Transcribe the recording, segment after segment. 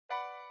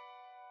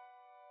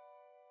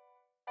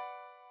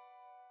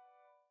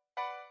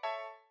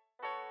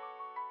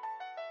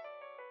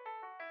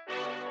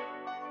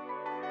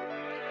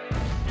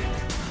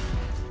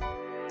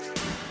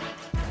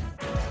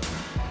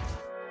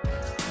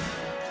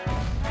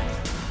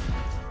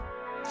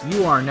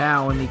You are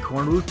now in the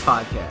Korner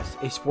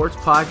Podcast, a sports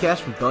podcast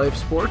from Belly Up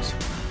Sports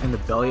and the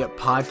Belly Up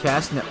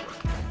Podcast Network.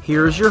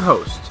 Here is your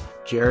host,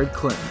 Jared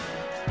Clinton.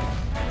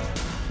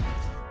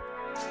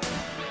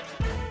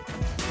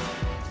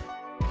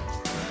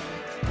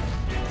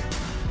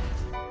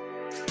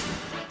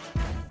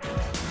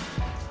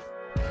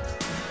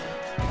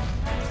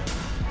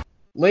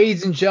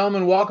 Ladies and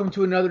gentlemen, welcome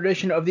to another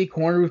edition of the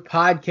Korner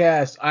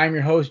Podcast. I'm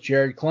your host,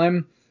 Jared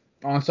Clem.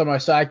 Alongside my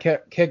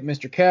sidekick,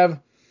 Mr. Kev.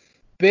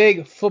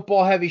 Big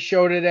football-heavy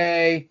show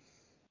today.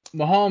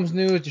 Mahomes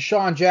news,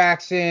 Deshaun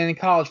Jackson,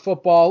 college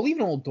football,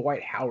 even old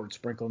Dwight Howard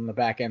sprinkled in the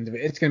back end of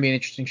it. It's going to be an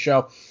interesting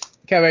show.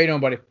 Kev, how you doing,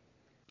 buddy?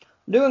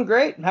 Doing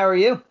great. How are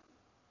you?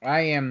 I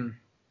am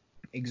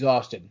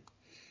exhausted.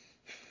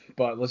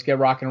 But let's get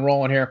rocking and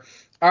rolling here.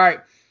 All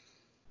right.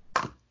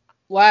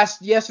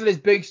 Yesterday's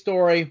big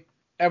story.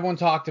 Everyone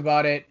talked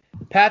about it.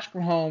 Patrick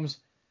Mahomes.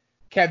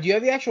 Kev, do you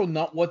have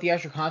what the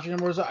actual contract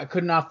number was? I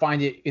could not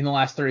find it in the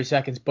last 30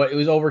 seconds, but it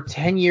was over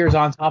 10 years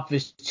on top of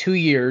his 2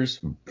 years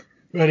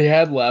that he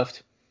had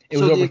left. It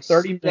was over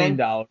 $30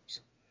 million.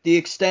 The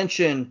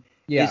extension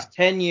is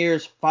 10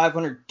 years,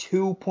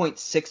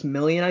 $502.6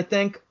 million, I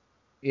think.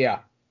 Yeah.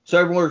 So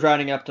everyone was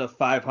rounding up to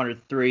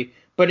 503,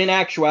 but in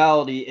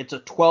actuality, it's a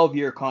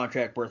 12-year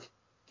contract worth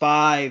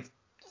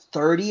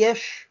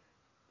 $530-ish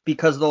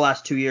because of the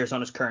last 2 years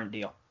on his current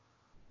deal.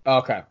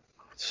 Okay.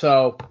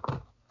 So,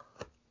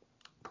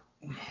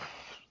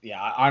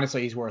 yeah,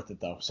 honestly, he's worth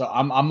it though. So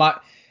I'm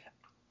not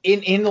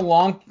in the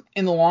long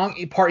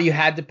part. You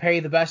had to pay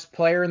the best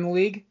player in the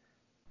league.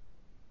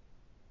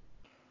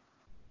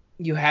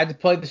 You had to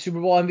play the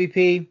Super Bowl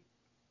MVP,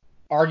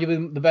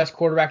 arguably the best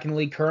quarterback in the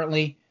league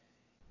currently.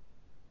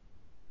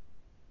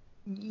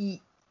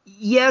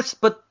 Yes,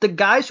 but the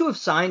guys who have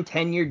signed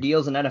 10-year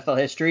deals in NFL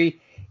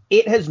history,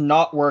 it has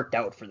not worked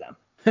out for them.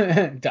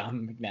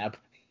 Donovan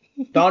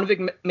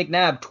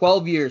McNabb,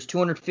 12 years,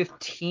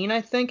 215,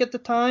 I think, at the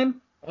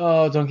time.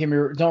 Oh, don't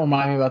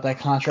remind me about that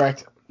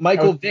contract.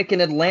 Michael Vick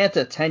in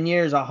Atlanta, 10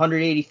 years,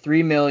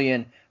 $183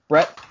 million.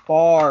 Brett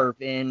Favre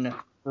in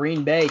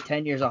Green Bay,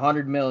 10 years,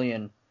 $100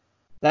 million.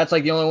 That's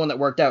like the only one that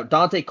worked out.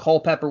 Dante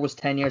Culpepper was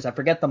 10 years. I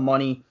forget the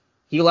money.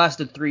 He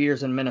lasted 3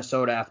 years in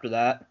Minnesota after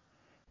that.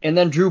 And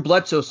then Drew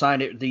Bledsoe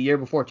signed it the year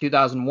before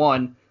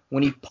 2001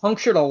 when he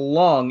punctured a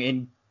lung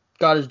and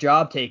got his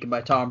job taken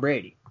by Tom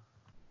Brady.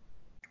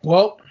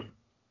 Well,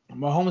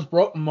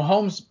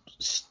 Mahomes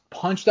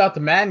punched out the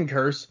Madden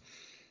curse.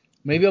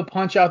 Maybe he'll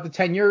punch out the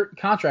 10-year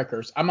contract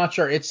curse. I'm not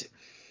sure. It's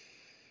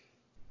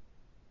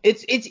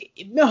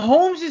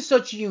Mahomes is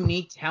such a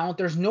unique talent.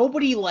 There's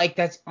nobody like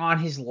that's on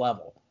his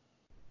level.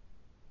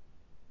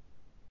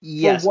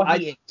 Yes,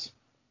 I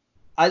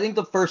think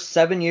the first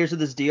 7 years of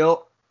this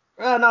deal,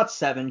 not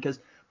 7,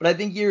 but I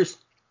think years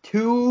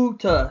 2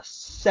 to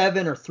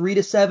 7 or 3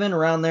 to 7,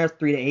 around there,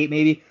 3 to 8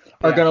 maybe,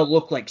 are going to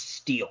look like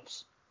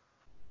steals.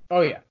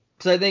 Oh, yeah.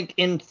 Because I think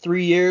in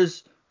 3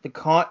 years,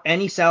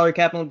 any salary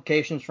cap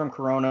implications from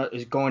Corona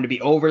is going to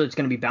be over. It's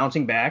going to be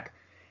bouncing back.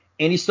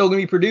 And he's still going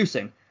to be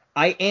producing.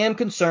 I am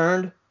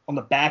concerned on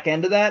the back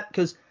end of that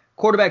because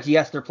quarterbacks,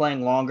 yes, they're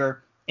playing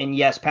longer. And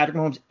yes, Patrick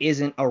Mahomes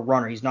isn't a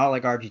runner. He's not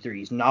like RG3.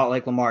 He's not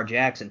like Lamar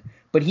Jackson.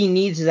 But he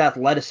needs his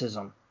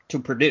athleticism to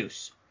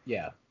produce.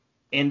 Yeah.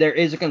 And there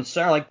is a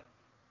concern, like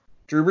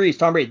Drew Brees,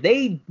 Tom Brady.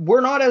 They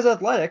were not as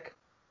athletic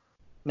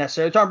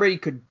necessarily. Tom Brady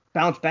could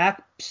bounce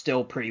back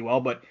still pretty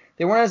well, but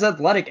they weren't as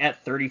athletic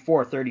at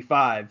 34,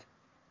 35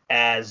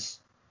 as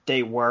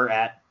they were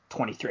at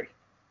 23.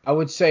 I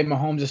would say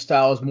Mahomes'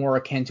 style is more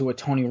akin to a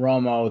Tony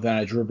Romo than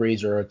a Drew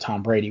Brees or a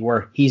Tom Brady,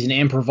 where he's an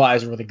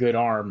improviser with a good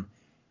arm,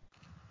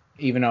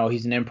 even though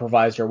he's an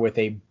improviser with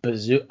a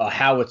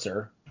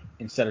howitzer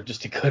instead of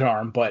just a good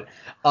arm. But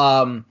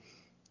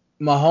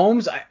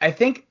Mahomes, I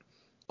think,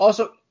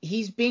 also,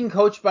 he's being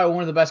coached by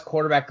one of the best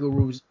quarterback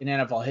gurus in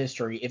NFL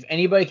history. If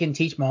anybody can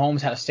teach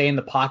Mahomes how to stay in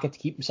the pocket to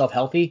keep himself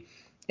healthy,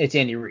 it's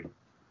Andy Reid,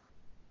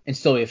 and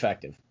still be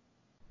effective.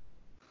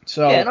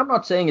 So, yeah, and I'm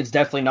not saying it's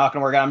definitely not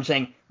going to work out. I'm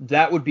saying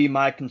that would be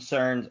my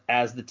concerns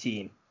as the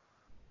team.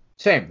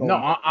 Same.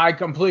 No, I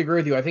completely agree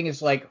with you. I think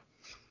it's like,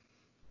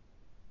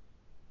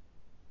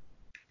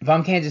 if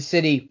I'm Kansas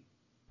City,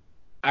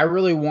 I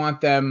really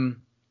want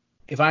them,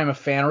 if I'm a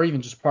fan or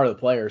even just part of the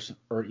players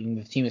or even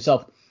the team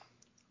itself,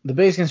 the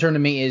biggest concern to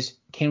me is,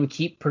 can we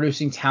keep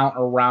producing talent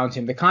around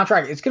him? The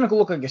contract, it's going to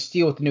look like a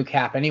steal with the new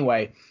cap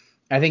anyway.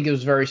 I think it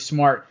was very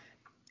smart.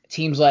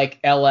 Teams like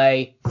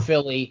LA,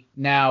 Philly,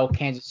 now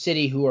Kansas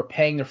City, who are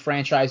paying their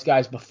franchise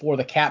guys before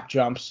the cap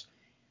jumps,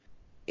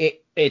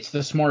 it's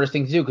the smartest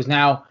thing to do, because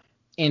now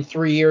in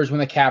 3 years when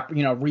the cap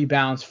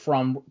rebounds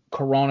from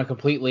Corona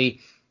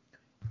completely,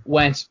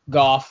 Wentz,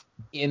 Goff,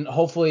 and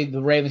hopefully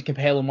the Ravens can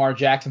pay Lamar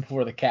Jackson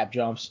before the cap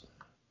jumps,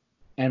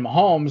 and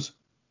Mahomes,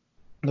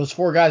 those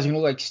four guys are going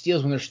to look like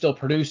steals when they're still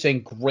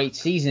producing great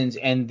seasons,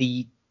 and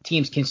the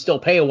teams can still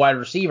pay a wide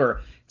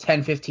receiver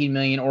 $10, $15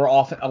 million, or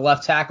a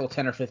left tackle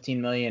 $10 or $15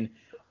 million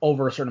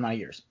over a certain amount of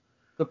years.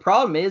 The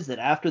problem is that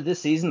after this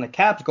season, the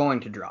cap's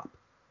going to drop.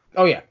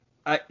 Oh, yeah.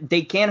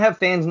 They can't have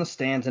fans in the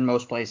stands in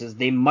most places.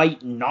 They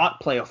might not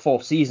play a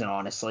full season,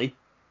 honestly.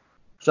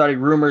 Starting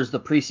rumors the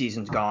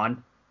preseason's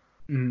gone.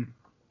 Mm-hmm.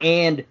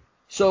 And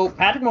so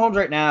Patrick Mahomes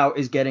right now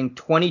is getting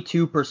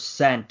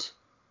 22%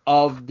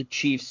 of the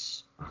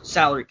Chiefs'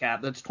 salary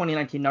cap. That's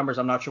 2019 numbers.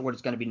 I'm not sure what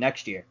it's going to be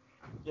next year.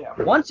 Yeah.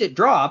 Once it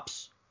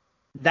drops,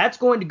 that's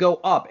going to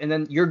go up, and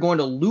then you're going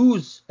to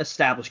lose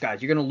established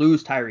guys. You're going to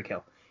lose Tyreek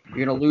Hill.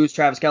 You're going to lose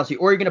Travis Kelce,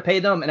 or you're going to pay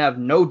them and have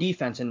no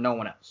defense and no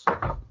one else.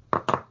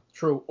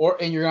 True.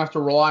 And you're going to have to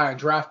rely on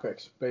draft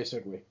picks,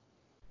 basically.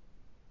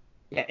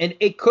 Yeah, and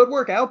it could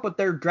work out, but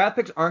their draft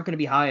picks aren't going to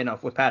be high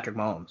enough with Patrick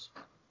Mahomes.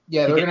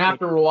 Yeah, they're going to have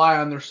to rely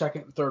on their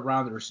second and third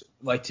rounders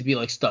to be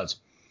like studs.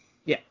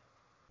 Yeah.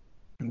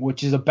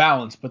 Which is a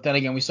balance. But then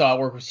again, we saw it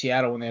work with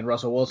Seattle when they had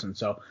Russell Wilson.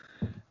 So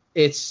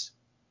it's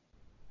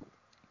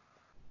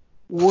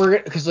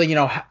because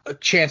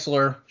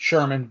Chancellor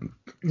Sherman,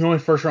 the only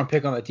first round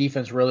pick on the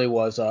defense really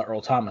was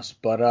Earl Thomas.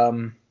 But I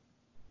don't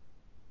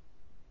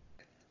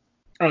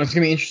know, it's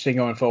gonna be interesting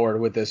going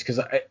forward with this because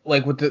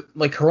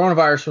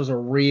coronavirus was a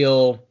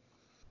real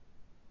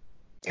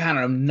kind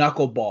of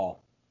knuckleball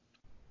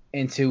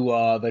into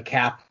the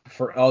cap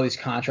for all these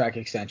contract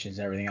extensions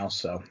and everything else.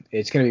 So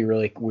it's going to be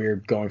really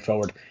weird going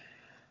forward.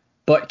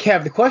 But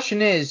Kev, the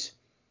question is,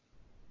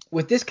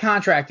 with this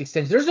contract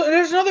extension,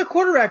 there's another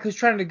quarterback who's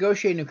trying to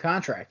negotiate a new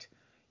contract.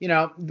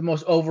 The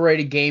most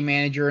overrated game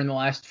manager in the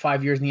last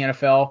 5 years in the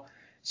NFL.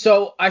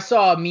 So I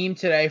saw a meme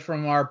today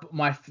from one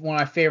of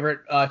my favorite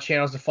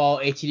channels to follow,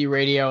 ATD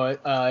Radio,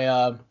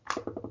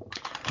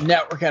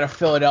 network out of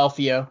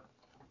Philadelphia.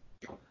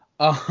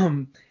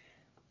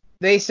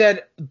 They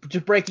said,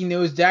 just breaking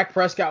news, Dak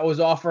Prescott was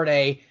offered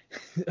I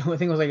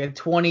think it was like a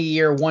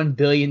 20-year, $1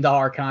 billion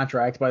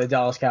contract by the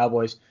Dallas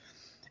Cowboys.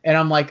 And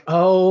I'm like,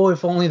 oh,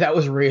 if only that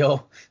was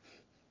real.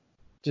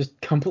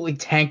 Just completely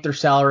tanked their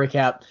salary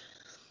cap.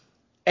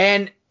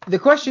 And the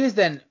question is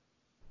then,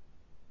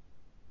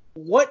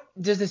 what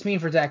does this mean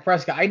for Dak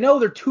Prescott? I know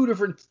they're two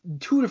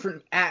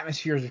different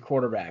atmospheres of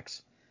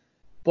quarterbacks,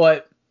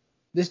 but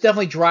this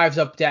definitely drives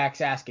up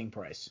Dak's asking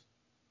price.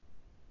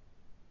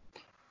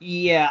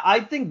 Yeah, I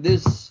think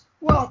this,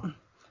 I don't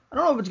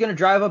know if it's going to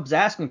drive up his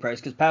asking price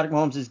because Patrick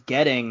Mahomes is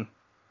getting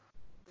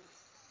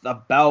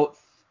about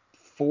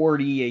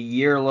 40 a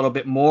year, a little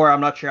bit more. I'm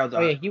not sure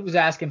how he was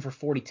asking for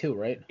 42,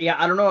 right? Yeah,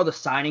 I don't know how the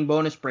signing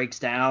bonus breaks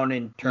down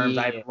in terms.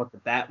 I haven't looked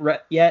at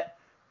that yet,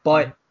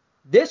 but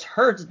this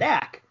hurts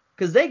Dak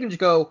because they can just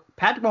go,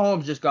 Patrick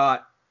Mahomes just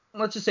got,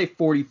 let's just say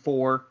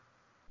 44,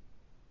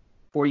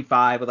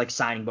 45 with like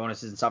signing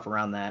bonuses and stuff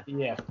around that.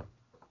 Yeah.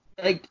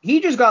 Like, he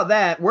just got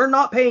that. We're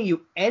not paying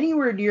you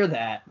anywhere near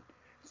that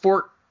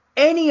for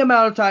any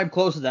amount of time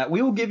close to that.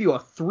 We will give you a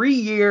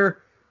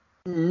 3-year,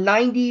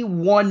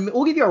 91.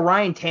 We'll give you a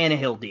Ryan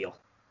Tannehill deal.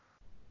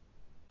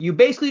 You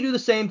basically do the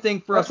same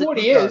thing for us. That's what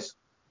he is.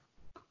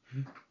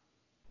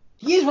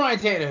 He is Ryan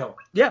Tannehill.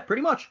 Yeah,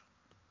 pretty much.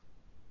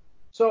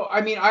 So,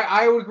 I mean,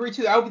 I would agree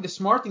too. That would be the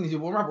smart thing to do.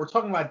 But remember, we're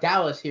talking about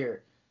Dallas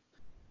here.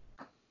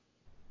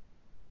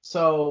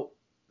 So,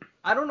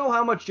 I don't know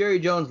how much Jerry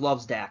Jones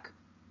loves Dak.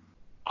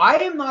 I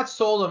am not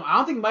sold on him. I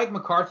don't think Mike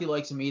McCarthy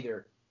likes him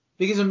either.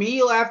 Because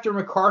immediately after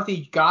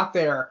McCarthy got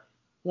there,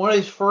 one of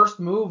his first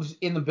moves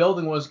in the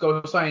building was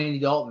go sign Andy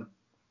Dalton.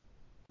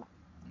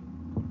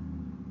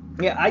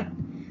 Yeah,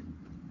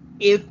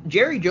 if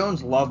Jerry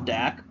Jones loved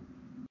Dak,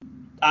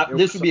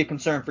 this would be a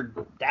concern for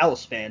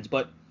Dallas fans,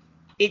 but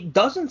it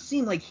doesn't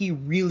seem like he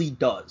really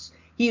does.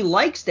 He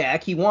likes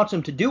Dak. He wants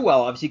him to do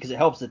well, obviously, because it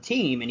helps the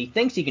team, and he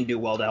thinks he can do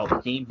well to help the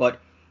team,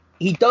 but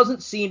he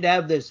doesn't seem to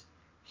have this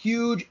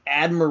huge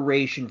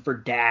admiration for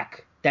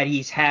Dak that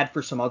he's had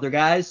for some other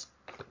guys.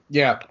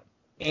 Yeah.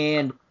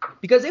 And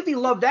because if he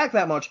loved Dak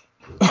that much,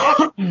 Dak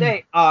would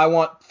say, I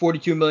want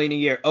 $42 million a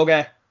year.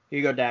 Okay, here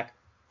you go, Dak.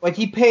 Like,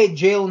 he paid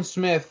Jalen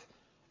Smith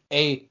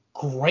a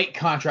great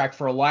contract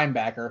for a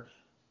linebacker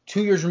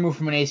 2 years removed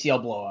from an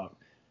ACL blowout.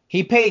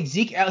 He paid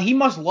Zeke. He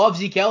must love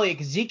Zeke Elliott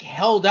because Zeke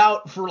held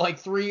out for like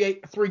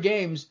three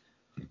games,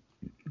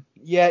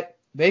 yet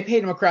they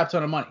paid him a crap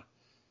ton of money.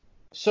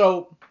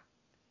 So,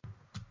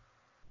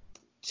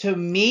 to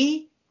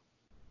me,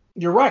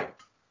 you're right.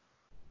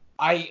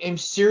 I am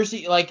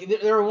seriously, like,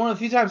 there were one of the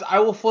few times I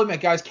will fully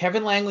admit, guys,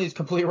 Kevin Langley is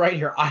completely right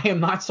here. I am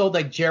not sold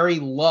that Jerry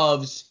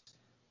loves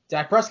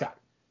Dak Prescott.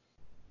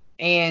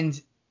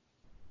 And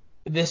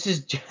this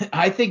is,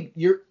 I think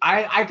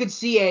I could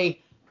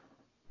see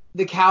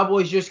the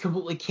Cowboys just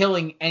completely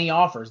killing any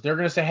offers. They're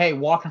going to say, hey,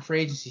 walk in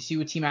free agency, see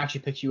what team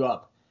actually picks you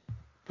up.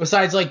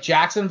 Besides, like,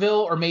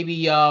 Jacksonville or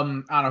maybe, I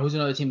don't know, who's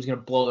another team who's going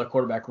to blow their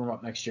quarterback room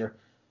up next year?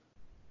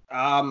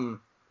 Oakland,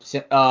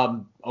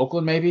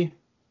 maybe?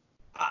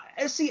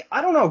 See,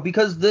 I don't know,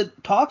 because the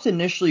talks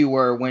initially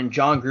were when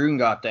John Gruden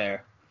got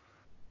there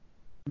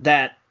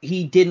that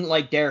he didn't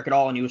like Derek at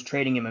all and he was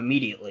trading him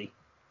immediately.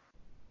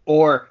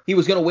 Or he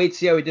was going to wait to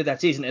see how he did that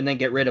season and then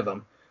get rid of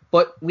him.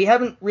 But we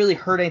haven't really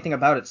heard anything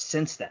about it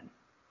since then.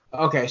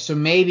 Okay, so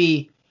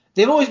maybe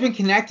they've always been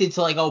connected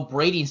to, like,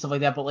 Brady and stuff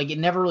like that, but, like, it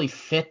never really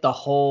fit the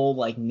whole,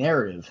 like,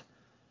 narrative.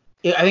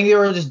 I think they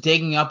were just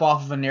digging up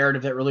off of a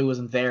narrative that really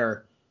wasn't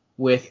there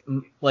with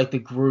like the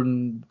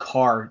Gruden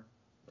Carr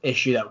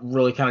issue that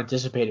really kind of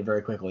dissipated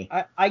very quickly.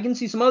 I can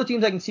see some other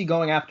teams I can see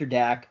going after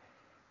Dak.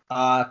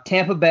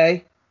 Tampa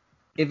Bay,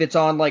 if it's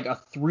on like a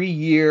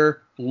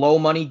 3-year low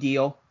money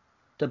deal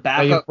to back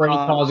Like if up. Brady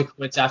calls it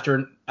quits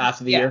after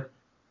the year.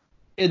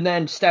 And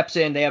then steps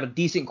in. They have a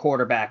decent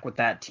quarterback with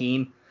that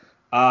team.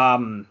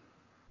 The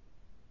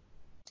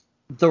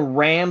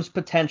Rams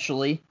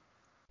potentially.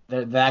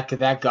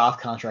 That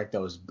Goff contract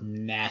though is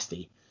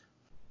nasty.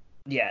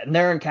 Yeah, and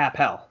they're in cap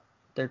hell.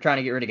 They're trying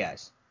to get rid of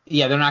guys.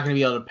 Yeah, they're not going to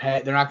be able to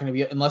pay. They're not going to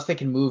be unless they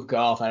can move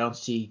Goff. I don't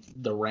see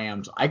the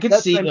Rams. I could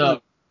That's see what I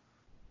mean.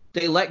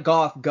 They let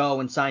Goff go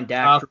and sign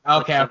Dak.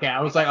 Okay.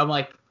 I'm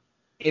like,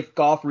 if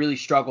Goff really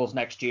struggles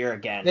next year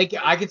again,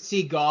 I could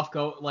see Goff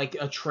go like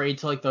a trade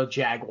to like the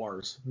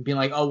Jaguars, being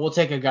like, oh, we'll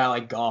take a guy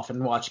like Goff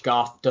and watch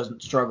Goff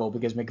doesn't struggle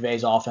because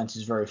McVay's offense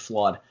is very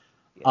flawed.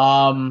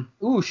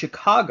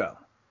 Chicago.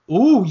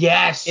 Ooh,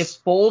 yes.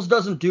 If Foles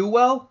doesn't do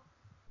well,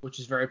 which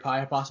is very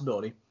high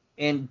possibility,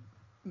 and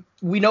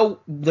we know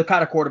the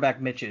kind of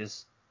quarterback Mitch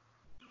is,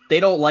 they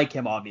don't like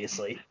him,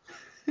 obviously.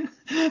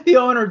 The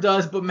owner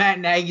does, but Matt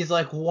Nagy's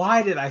like,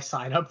 why did I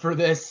sign up for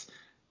this?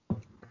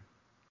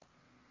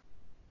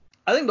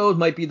 I think those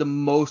might be the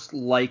most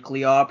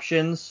likely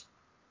options.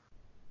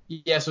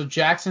 Yeah, so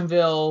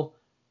Jacksonville,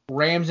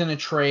 Rams in a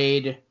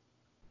trade.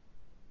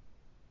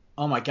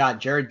 Oh my God,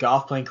 Jared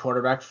Goff playing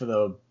quarterback for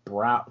the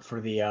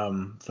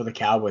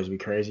Cowboys would be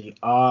crazy.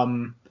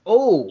 The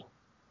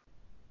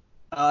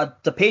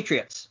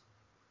Patriots.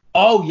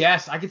 Oh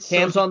yes, I could see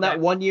Cam's on that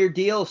 1-year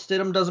deal.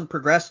 Stidham doesn't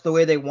progress the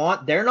way they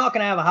want. They're not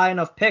going to have a high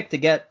enough pick to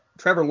get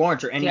Trevor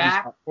Lawrence or any of these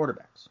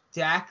quarterbacks.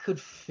 Dak could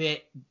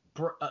fit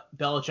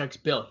Belichick's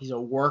bill. He's a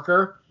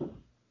worker,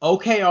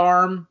 okay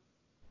arm,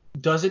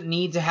 doesn't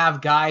need to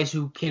have guys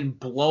who can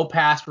blow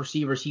past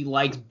receivers. He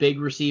likes big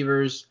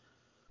receivers.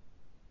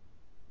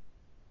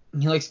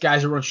 He likes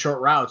guys who run short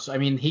routes. I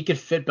mean, he could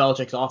fit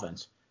Belichick's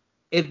offense.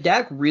 If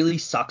Dak really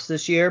sucks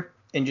this year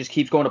and just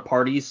keeps going to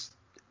parties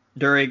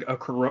during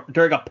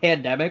a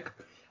pandemic,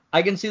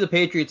 I can see the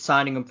Patriots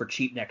signing him for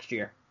cheap next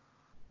year.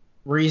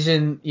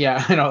 Reason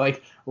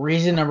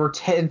number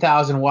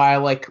 10,000 why I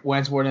like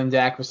Wentz more than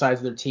Dak besides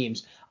their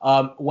teams.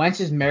 Wentz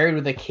is married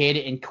with a kid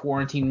and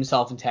quarantined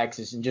himself in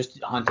Texas and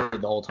just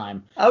hunted the whole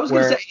time. I was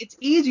going to say, it's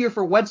easier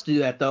for Wentz to do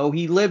that, though.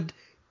 He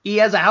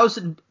has a house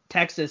in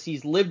Texas.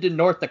 He's lived in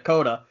North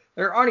Dakota.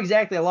 There aren't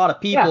exactly a lot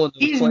of people in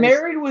the He's place.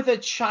 married with a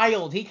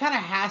child. He kind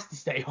of has to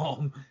stay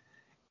home.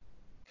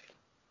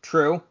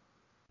 True.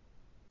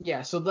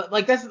 Yeah, so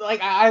that's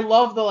like I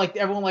love the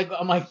everyone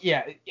I'm like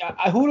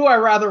who do I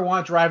rather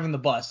want driving the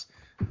bus?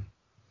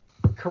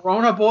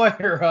 Corona Boy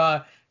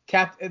or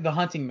the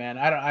Hunting Man?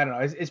 I don't know.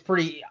 It's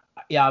pretty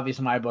obvious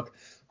in my book.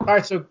 All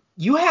right, so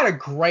you had a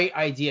great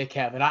idea,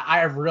 Kevin.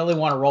 I really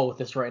want to roll with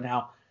this right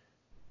now.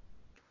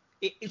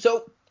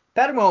 So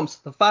Patrick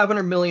Mahomes, the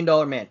 $500 million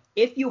man.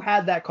 If you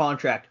had that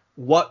contract,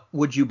 what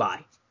would you buy?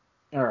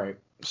 All right.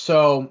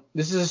 So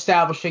this is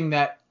establishing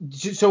that.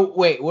 So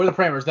wait, what are the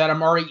parameters? That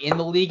I'm already in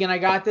the league and I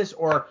got this,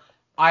 or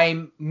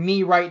I'm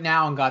me right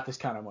now and got this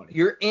kind of money?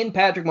 You're in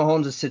Patrick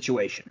Mahomes'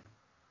 situation.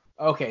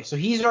 Okay, so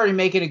he's already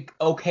making an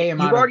okay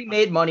amount. You've already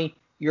made money.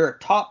 You're a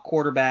top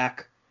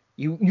quarterback.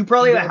 You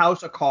probably have a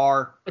house, a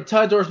car. A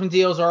ton of endorsement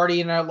deals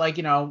already in a got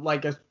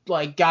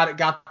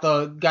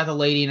the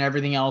lady and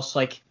everything else.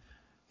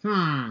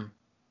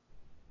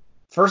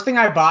 First thing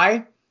I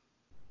buy,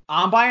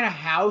 I'm buying a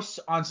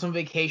house on some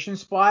vacation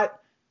spot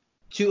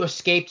to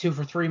escape to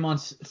for 3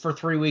 months, for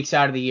 3 weeks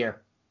out of the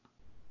year.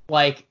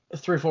 3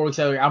 or 4 weeks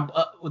out of the year. I'm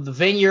with the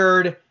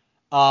vineyard,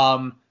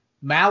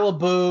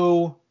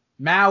 Malibu,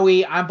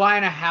 Maui. I'm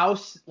buying a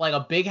house, a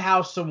big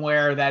house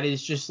somewhere that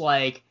is just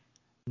my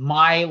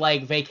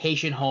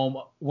vacation home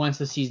once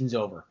the season's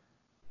over.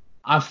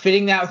 I'm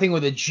fitting that thing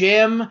with a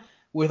gym,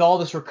 with all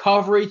this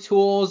recovery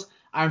tools.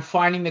 I'm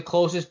finding the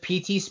closest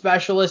PT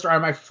specialist, or I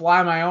might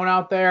fly my own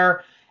out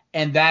there,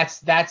 and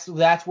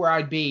that's where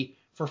I'd be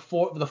for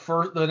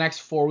the next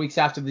 4 weeks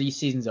after the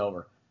season's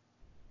over.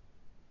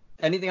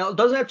 Anything else?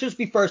 Doesn't have to just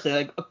be first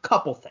day, a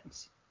couple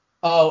things.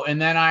 Oh, and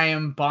then I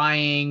am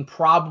buying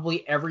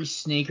probably every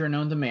sneaker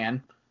known to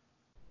man.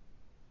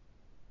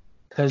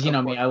 Because you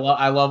know me, I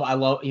love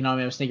I'm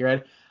a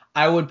sneakerhead.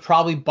 I would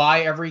probably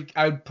buy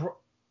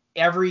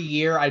every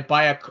year I'd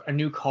buy a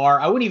new car.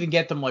 I wouldn't even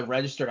get them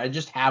registered. I'd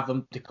just have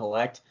them to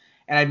collect,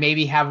 and I'd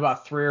maybe have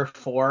about 3 or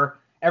 4.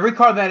 Every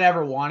car that I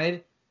ever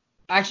wanted.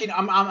 Actually,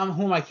 I'm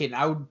who am I kidding?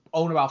 I would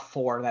own about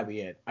 4. That'd be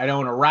it. I'd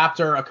own a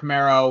Raptor, a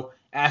Camaro,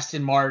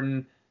 Aston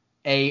Martin,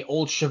 a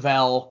old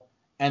Chevelle,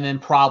 and then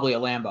probably a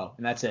Lambo,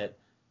 and that's it.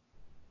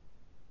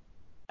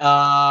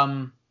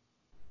 Yeah,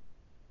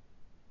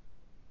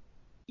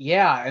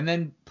 and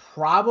then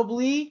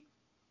probably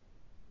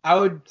I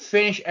would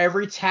finish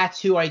every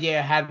tattoo idea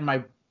I had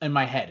in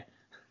my head.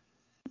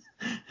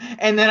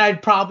 And then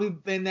I'd probably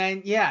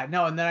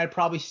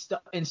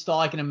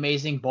install an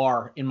amazing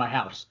bar in my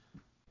house.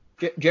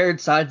 Jared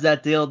signs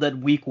that deal,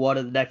 then week 1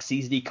 of the next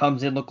season he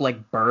comes in look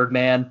like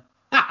Birdman.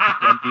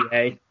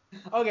 NBA.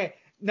 Okay,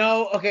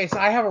 no, okay. So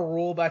I have a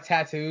rule about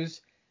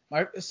tattoos.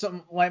 My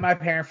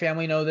parent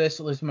family know this.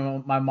 At least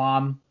my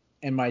mom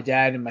and my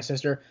dad and my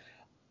sister.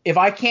 If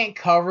I can't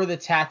cover the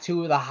tattoo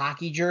with a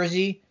hockey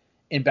jersey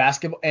in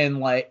basketball and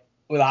like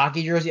with a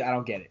hockey jersey, I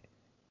don't get it.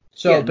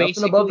 Yeah, So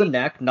nothing above the basically,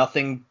 neck,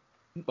 nothing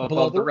below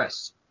above the the wrist.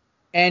 wrist.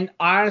 And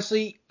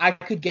honestly, I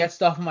could get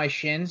stuff on my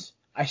shins.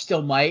 I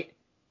still might,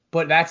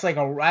 but that's like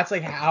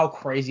how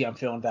crazy I'm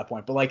feeling at that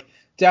point. But like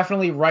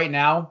definitely right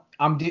now,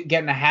 I'm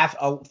getting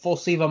a full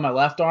sleeve on my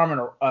left arm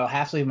and a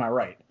half sleeve on my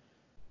right.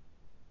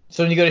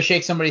 So when you go to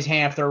shake somebody's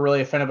hand if they're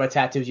really offended by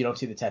tattoos, you don't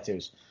see the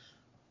tattoos.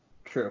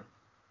 True.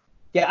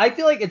 Yeah, I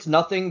feel like it's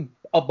nothing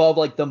above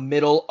like the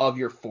middle of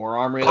your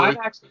forearm, I'm really.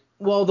 actually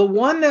well, the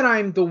one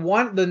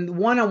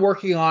I'm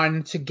working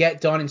on to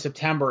get done in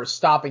September is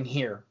stopping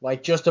here,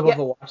 like just above Yeah,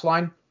 the watch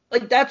line.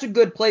 like that's a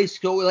good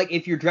place. So like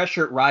if your dress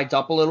shirt rides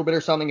up a little bit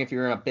or something, if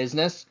you're in a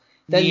business,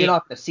 then you're Yeah,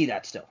 not gonna see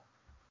that still.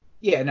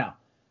 yeah, no.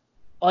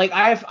 Like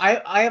I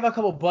have a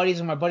couple buddies,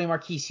 and my buddy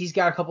Marquise, he's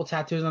got a couple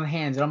tattoos on the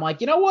hands, and I'm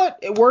like, you know what?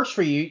 It works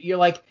for you. You're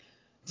like,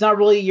 it's not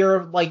really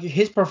your like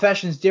his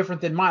profession's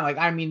different than mine. Like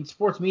I mean,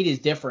 sports media is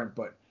different,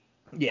 but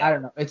I Yeah.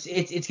 don't know.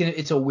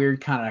 It's a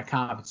weird kind of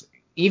comp.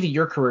 Even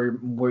your career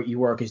where you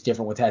work is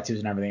different with tattoos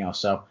and everything else.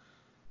 So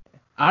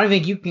I don't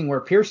think you can wear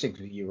piercings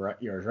with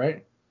yours,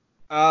 right?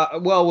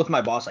 Well, with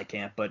my boss I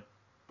can't, but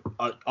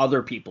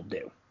other people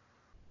do.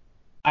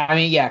 I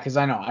mean, yeah, because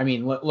I know. I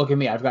mean, look at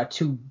me. I've got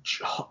two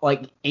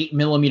like 8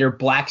 millimeter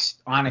black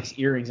onyx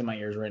earrings in my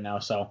ears right now.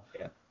 So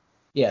Yeah.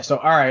 yeah. So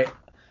all right.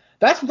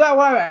 That's that.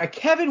 Why,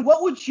 Kevin?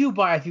 What would you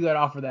buy if you got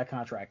offered that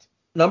contract?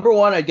 Number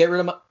one, I'd get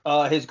rid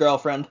of his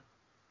girlfriend.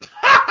 She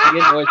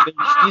annoys me.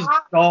 She's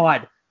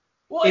gone.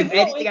 Well, If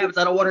anything happens,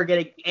 I don't want her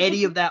getting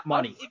any of that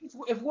money.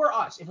 if we're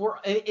us, we're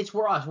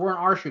in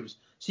our shoes.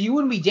 So you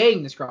wouldn't be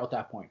dating this girl at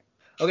that point.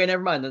 Okay,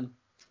 never mind then.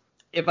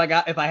 If I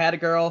had a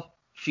girl,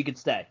 she could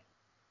stay.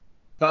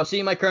 If I was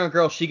seeing my current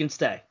girl, she can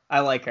stay.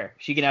 I like her.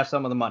 She can have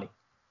some of the money.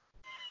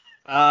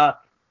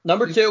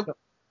 Number two,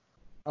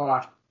 Oh,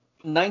 wow.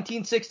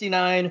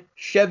 1969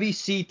 Chevy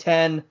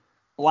C10,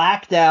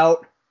 blacked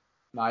out,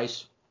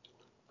 Nice.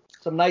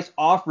 some nice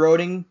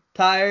off-roading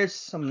tires,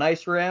 some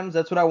nice rims.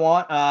 That's what I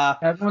want.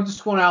 Everyone to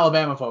school in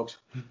Alabama, folks.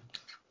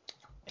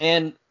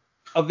 And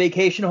a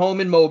vacation home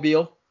in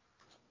Mobile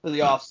for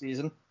the off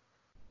season.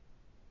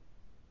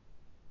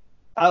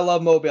 I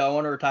love Mobile. I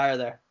want to retire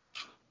there.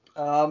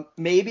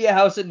 Maybe a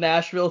house in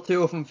Nashville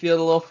too if I'm feeling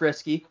a little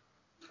frisky.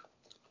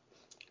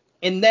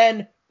 But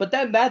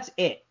then that's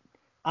it.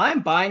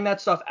 I'm buying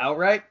that stuff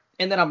outright,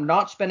 and then I'm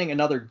not spending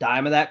another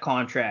dime of that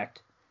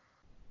contract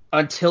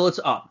until it's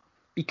up.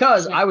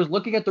 Because I was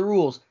looking at the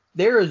rules.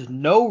 There is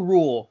no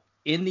rule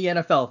in the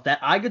NFL that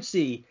I could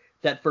see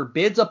that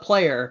forbids a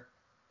player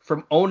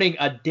from owning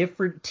a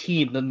different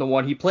team than the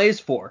one he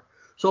plays for.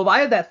 So if I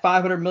had that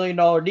 $500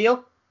 million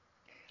deal,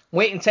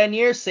 waiting 10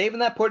 years, saving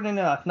that, putting in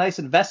a nice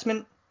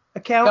investment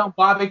account. Tell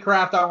Bobby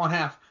Kraft I want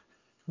half.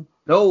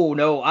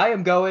 No, I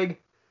am going.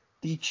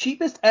 The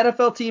cheapest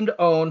NFL team to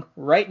own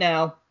right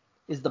now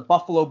is the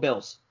Buffalo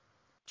Bills.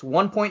 It's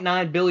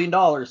 $1.9 billion.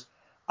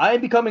 I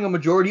am becoming a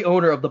majority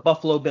owner of the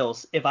Buffalo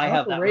Bills if I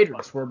have The that much money.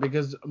 Raiders were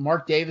because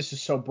Mark Davis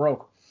is so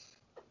broke.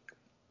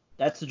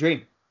 That's the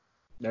dream.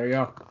 There you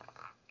go.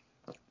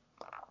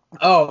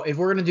 Oh, if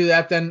we're gonna do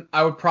that, then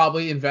I would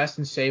probably invest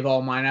and save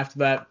all mine after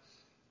that.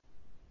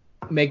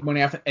 Make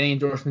money off any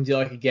endorsement deal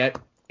I could get,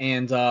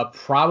 and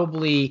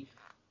probably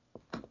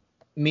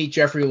meet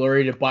Jeffrey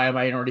Lurie to buy a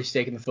minority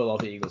stake in the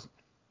Philadelphia Eagles.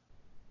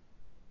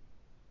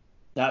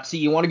 Now, see,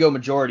 you want to go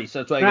majority, so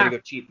that's why you got to go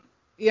cheap.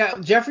 Yeah,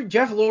 Jeff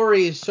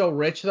Lurie is so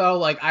rich though.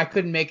 Like I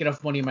couldn't make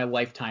enough money in my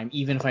lifetime,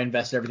 even if I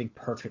invested everything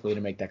perfectly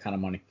to make that kind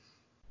of money.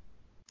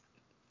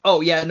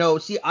 Oh yeah, no.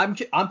 See, I'm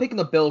picking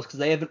the Bills because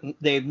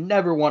they've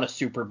never won a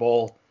Super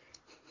Bowl.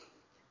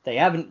 They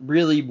haven't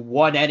really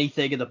won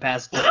anything in the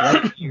past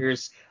 20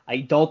 years. I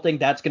don't think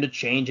that's going to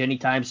change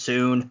anytime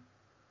soon.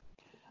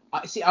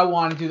 I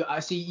want to do that. I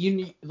see you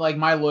need, like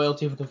my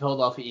loyalty for the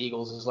Philadelphia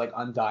Eagles is like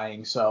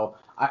undying. So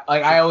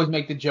I always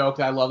make the joke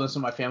that I love this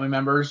with my family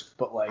members,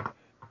 but like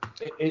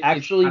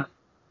Actually,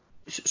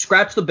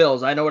 scratch the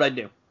Bills. I know what I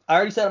do. I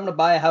already said I'm going to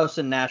buy a house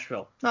in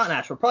Nashville. Not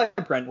Nashville, probably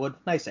Brentwood.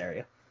 Nice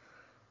area.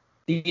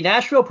 The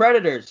Nashville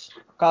Predators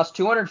cost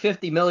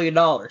 $250 million.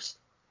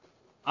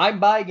 I'm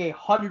buying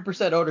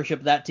 100% ownership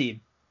of that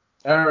team.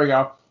 There we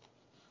go.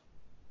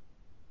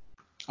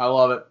 I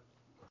love it.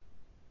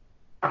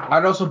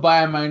 I'd also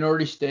buy a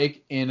minority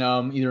stake in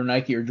either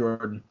Nike or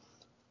Jordan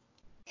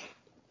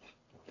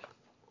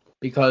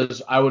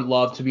because I would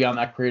love to be on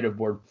that creative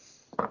board.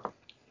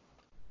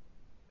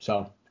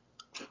 So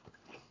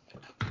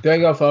there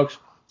you go, folks.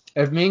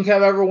 If me and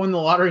Kev ever win the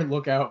lottery,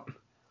 look out.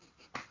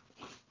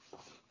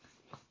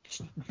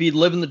 Be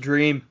living the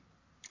dream.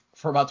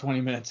 For about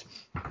 20 minutes.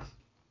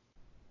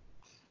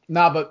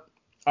 Nah, but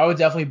I would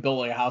definitely build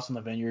like a house in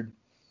the vineyard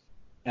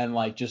and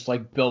like just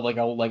like build like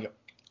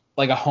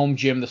a home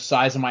gym the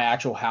size of my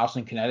actual house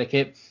in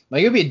Connecticut.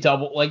 Like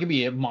it'd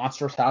be a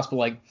monstrous house, but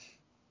like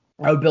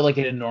I would build like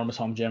an enormous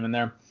home gym in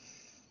there.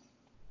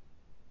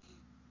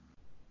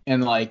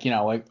 and like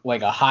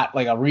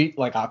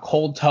a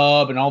cold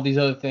tub and all these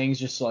other things,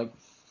 just like,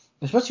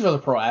 especially for the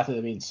pro athlete,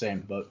 that'd be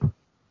insane. But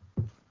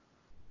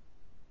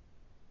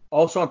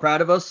Also, I'm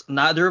proud of us.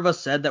 Neither of us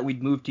said that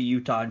we'd move to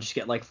Utah and just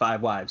get like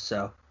 5 wives,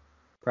 so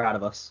proud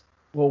of us.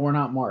 well, we're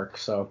not Mark,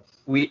 so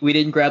We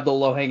didn't grab the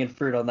low-hanging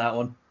fruit on that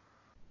one.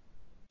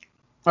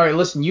 all right.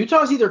 Listen,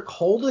 Utah's either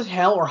cold as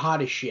hell or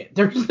hot as shit.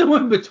 There's no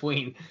in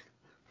between.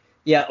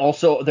 Yeah,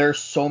 also, there's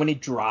so many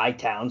dry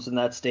towns in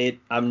that state.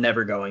 I'm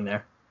never going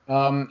there.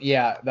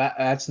 Yeah,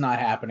 that's not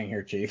happening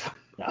here, Chief.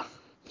 No.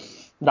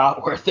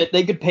 Not worth it.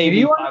 They could pay Do me.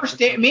 you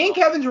understand? Me and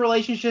Kevin's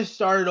relationship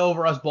started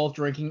over us both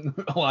drinking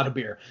a lot of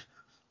beer.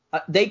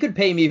 They could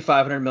pay me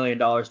 $500 million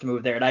to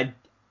move there, and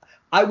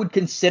I would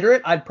consider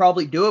it. I'd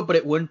probably do it, but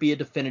it wouldn't be a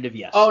definitive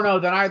yes. Oh no,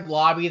 then I'd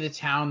lobby the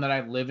town that I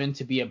live in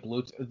to be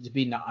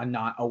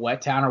not a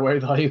wet town, or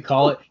whatever the hell you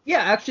call it. Yeah,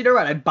 actually, they're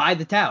right. I'd buy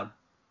the town.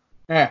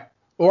 Yeah.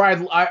 Or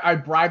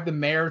I'd bribe the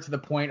mayor to the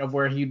point of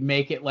where he'd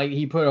make it like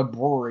he put a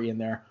brewery in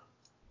there.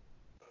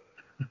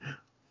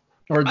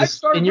 Or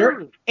in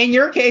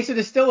your case, a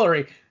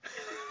distillery.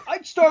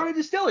 I'd start a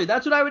distillery.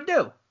 That's what I would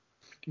do.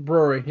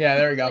 Brewery. Yeah,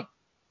 there you go. Like,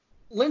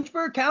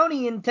 Lynchburg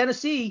County in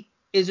Tennessee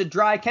is a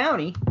dry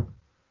county,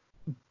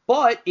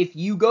 but if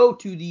you go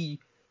to the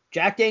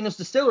Jack Daniel's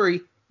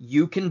distillery,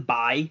 you can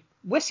buy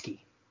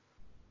whiskey.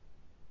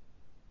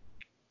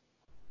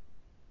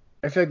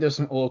 I feel like there's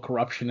a little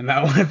corruption in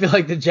that one. I feel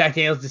like the Jack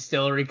Daniel's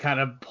distillery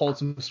kind of pulled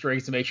some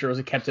strings to make sure it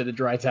was kept in a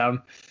dry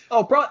town.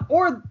 Oh,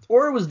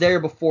 or it was there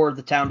before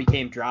the town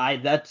became dry.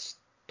 That's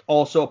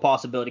also a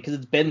possibility because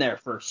it's been there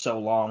for so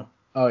long.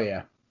 Oh,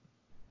 yeah.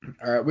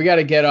 All right, we got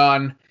to get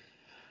on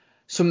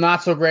some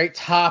not so great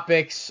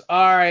topics.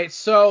 All right,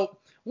 so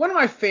one of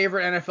my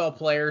favorite NFL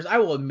players, I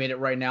will admit it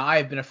right now, I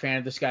have been a fan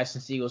of this guy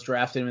since the Eagles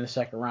drafted him in the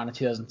second round of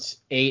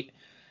 2008.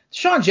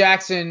 Deshaun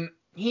Jackson,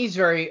 he's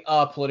very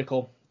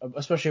political,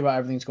 especially about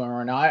everything that's going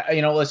on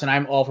right now. Listen,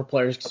 I'm all for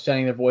players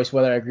extending their voice,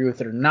 whether I agree with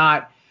it or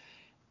not.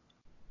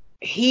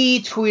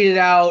 He tweeted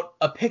out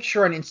a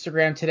picture on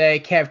Instagram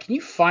today. Kev, can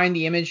you find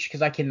the image?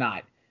 Because I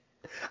cannot.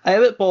 I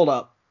have it pulled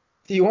up.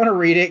 Do you want to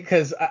read it?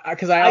 Because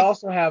I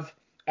also have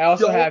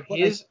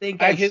his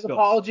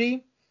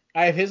apology.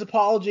 I have his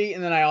apology,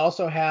 and then I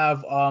also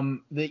have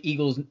the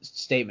Eagles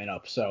statement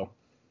up. So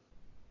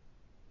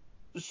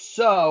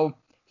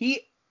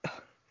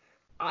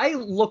I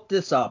looked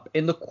this up,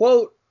 and the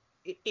quote,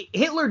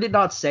 Hitler did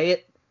not say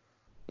it,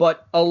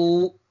 but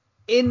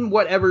in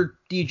whatever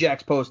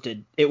Djax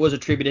posted, it was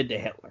attributed to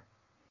Hitler.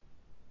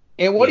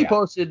 And what he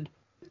posted,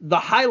 the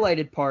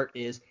highlighted part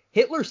is,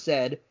 Hitler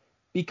said,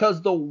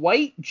 because the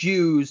white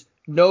Jews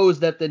knows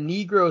that the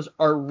Negroes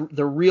are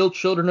the real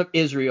children of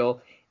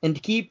Israel, and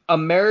to keep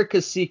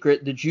America's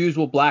secret, the Jews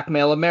will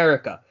blackmail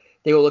America.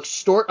 They will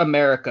extort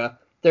America.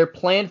 Their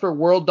plan for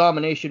world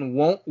domination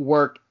won't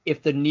work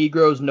if the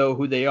Negroes know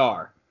who they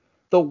are.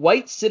 The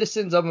white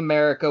citizens of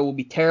America will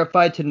be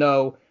terrified to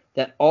know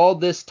that all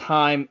this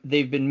time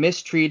they've been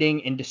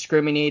mistreating and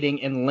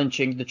discriminating and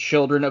lynching the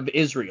children of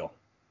Israel.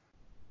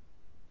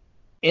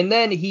 And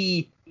then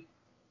he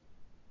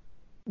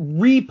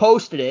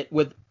reposted it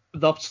with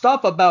the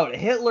stuff about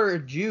Hitler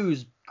and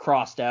Jews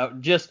crossed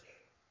out. Just,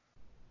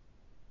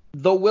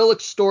 the will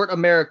extort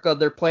America.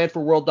 Their plan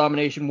for world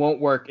domination won't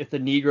work if the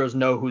Negroes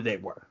know who they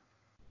were.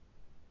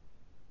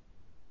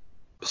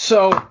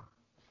 So,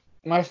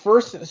 by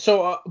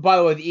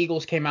the way, the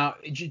Eagles came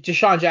out.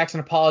 Deshaun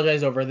Jackson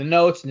apologized over the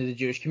notes and to the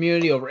Jewish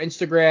community over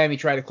Instagram. He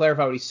tried to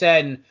clarify what he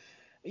said and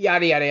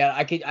yada yada yada.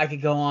 I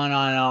could go on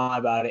and on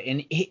about it.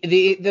 And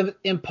the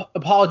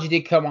apology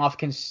did come off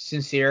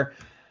sincere.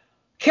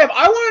 Kev,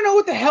 I want to know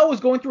what the hell was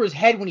going through his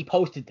head when he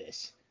posted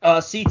this.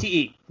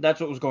 CTE.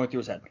 That's what was going through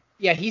his head.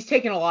 Yeah, he's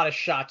taking a lot of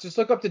shots. Just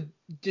look up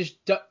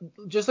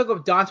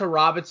Donta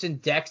Robinson,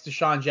 Dex,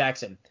 Deshaun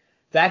Jackson.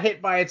 That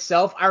hit by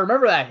itself, I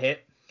remember that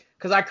hit.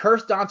 Because I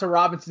cursed Donta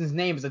Robinson's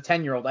name as a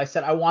 10-year-old. I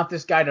said, I want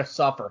this guy to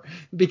suffer.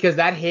 Because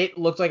that hit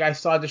looked like I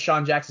saw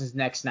Deshaun Jackson's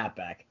neck snap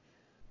back.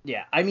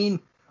 Yeah, I mean,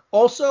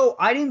 also,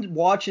 I didn't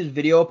watch his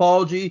video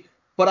apology,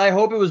 but I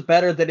hope it was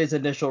better than his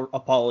initial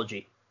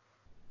apology.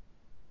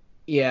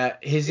 Yeah,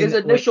 his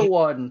initial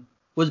one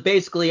was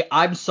basically,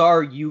 I'm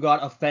sorry you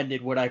got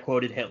offended when I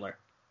quoted Hitler.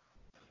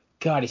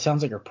 God, he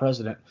sounds like our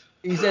president.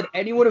 He said,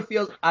 anyone who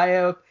feels I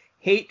have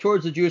hate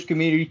towards the Jewish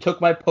community took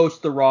my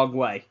post the wrong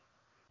way.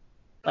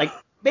 Like,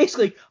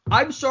 basically,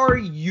 I'm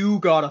sorry you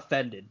got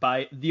offended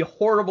by the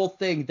horrible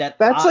thing that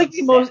that's I like the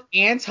said. most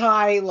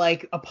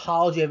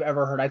apology I've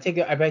ever heard. I take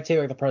like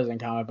the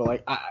president comment,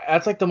 but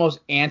that's like the most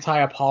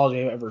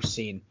anti-apology I've ever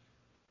seen.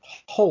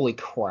 Holy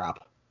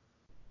crap.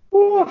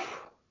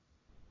 Oof.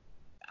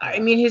 I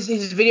mean, his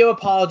video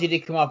apology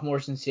did come off more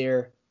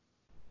sincere.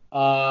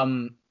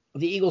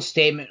 The Eagles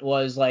statement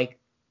was like,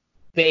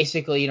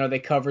 basically, they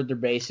covered their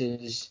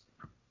bases.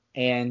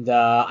 And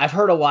I've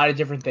heard a lot of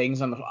different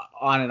things on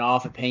and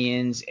off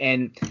opinions,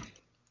 and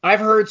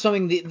I've heard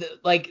something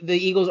like the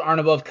Eagles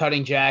aren't above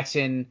cutting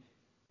Jackson,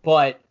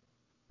 but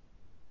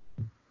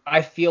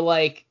I feel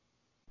like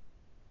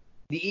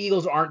the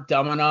Eagles aren't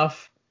dumb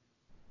enough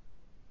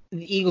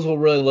the Eagles will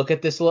really look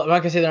at this. I'm not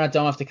gonna say they're not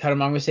dumb enough to cut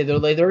him. I'm gonna say they're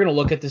gonna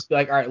look at this, be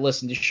like, all right,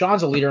 listen,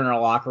 Deshaun's a leader in our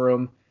locker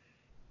room.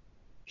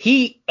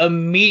 He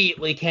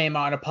immediately came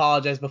out and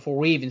apologized before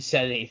we even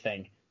said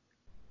anything.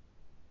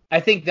 I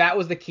think that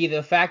was the key.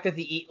 The fact that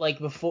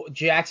before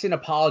Jackson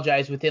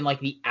apologized within like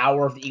the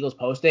hour of the Eagles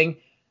posting,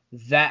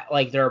 that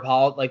like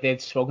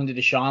they'd spoken to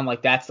Deshaun,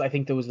 like that's I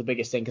think that was the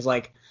biggest thing, because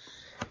like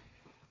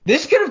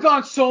this could have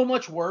gone so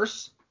much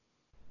worse.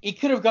 It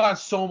could have gone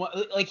so much,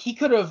 like he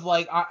could have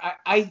like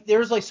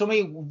there's like so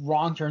many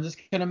wrong turns this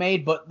could have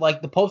made, but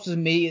like the post was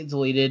immediately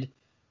deleted.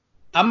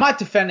 I'm not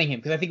defending him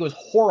because I think it was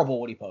horrible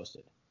what he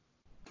posted,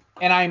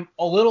 and I'm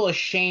a little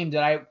ashamed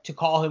to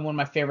call him one of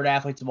my favorite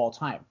athletes of all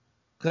time.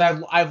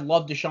 Because I've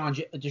loved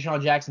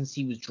Deshaun Jackson since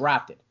he was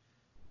drafted.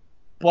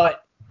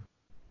 But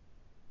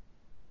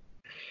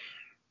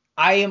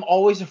I am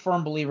always a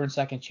firm believer in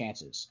second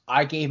chances.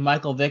 I gave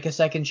Michael Vick a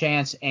second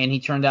chance, and he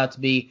turned out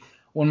to be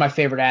one of my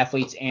favorite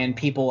athletes, and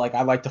people like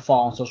I like to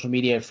follow on social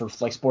media for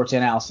like sports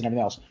analysis and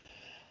everything else.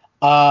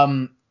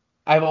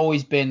 I've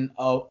always been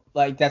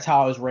like that's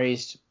how I was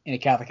raised in a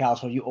Catholic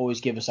household. You always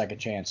give a second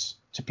chance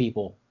to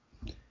people.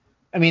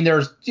 I mean,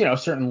 there's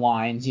certain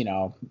lines,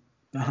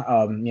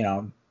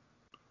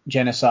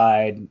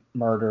 genocide,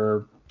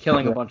 murder,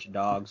 killing a bunch of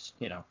dogs,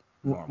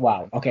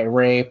 Wow. Okay,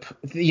 rape,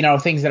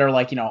 things that are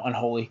like,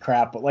 unholy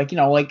crap. But like,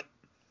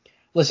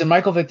 listen,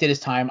 Michael Vick did his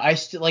time. I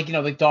still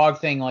the dog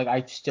thing. Like,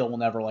 I still will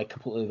never like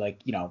completely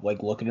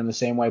look at him the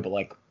same way. But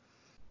like,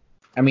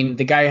 I mean,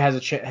 the guy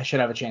should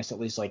have a chance to at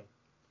least like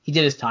he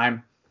did his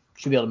time.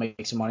 Should be able to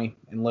make some money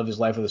and live his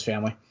life with his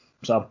family.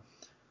 So,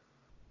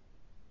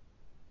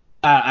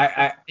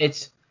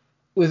 it's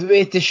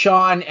with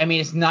Deshaun. I mean,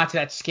 it's not to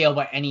that scale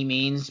by any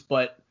means,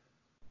 but.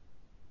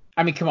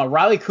 I mean, come on.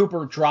 Riley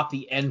Cooper dropped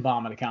the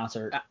N-bomb at a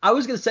concert. I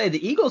was going to say,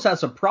 the Eagles have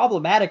some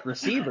problematic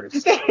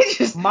receivers.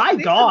 My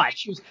God.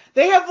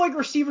 They have, like,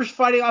 receivers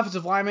fighting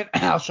offensive linemen.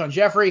 Alshon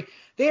Jeffrey.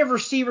 They have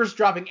receivers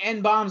dropping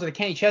N-bombs at a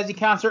Kenny Chesney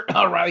concert.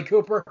 Riley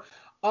Cooper.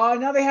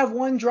 Now they have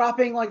one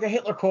dropping, like, a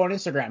Hitler quote on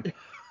Instagram.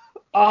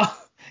 Only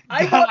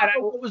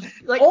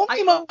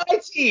my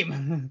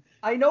team.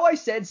 I know I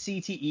said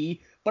CTE,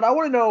 but I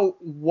want to know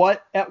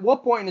at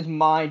what point in his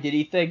mind did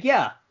he think,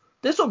 yeah,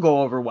 this will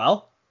go over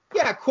well.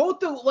 Yeah,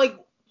 quote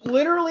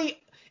literally,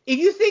 if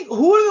you think,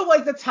 who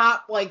are the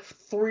top,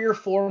 3 or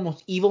 4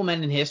 most evil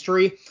men in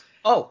history?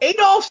 Oh.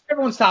 Adolf's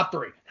everyone's top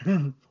 3.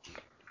 All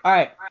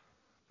right.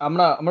 I'm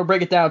gonna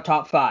break it down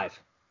top 5.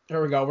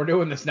 There we go. We're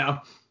doing this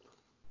now.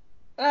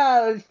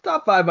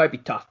 Top 5 might be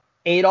tough.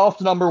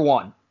 Adolf's number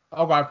 1.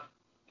 Okay.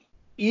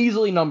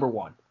 Easily number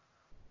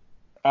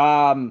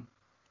 1.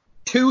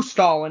 2,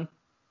 Stalin.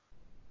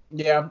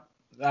 Yeah.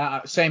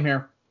 Same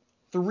here.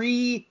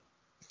 3,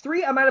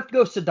 I might have to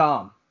go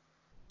Saddam.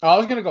 I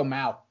was gonna go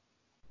Mao.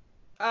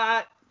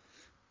 I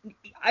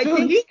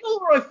think he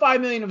killed like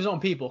 5 million of his own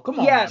people. Come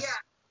on. Yes.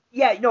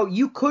 Yeah. No,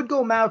 you could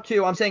go Mao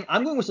too. I'm saying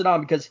I'm going with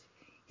Saddam because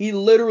he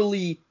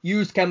literally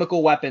used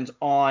chemical weapons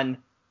on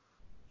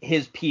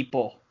his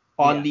people.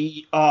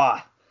 The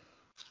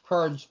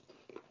Kurds.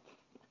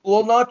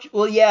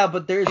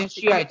 But there's and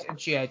Shiites.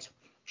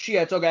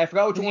 Shiites. Okay, I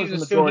forgot which one was the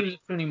majority. He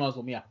was Sunni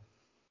Muslim. Yeah.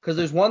 Because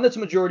there's one that's a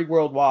majority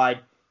worldwide,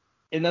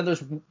 and then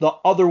there's the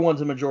other one's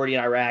a majority in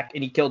Iraq,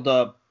 and he killed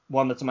the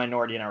one that's a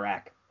minority in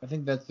Iraq. I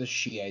think that's the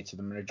Shiites of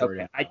the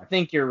majority. Okay, I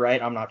think you're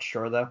right. I'm not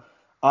sure, though.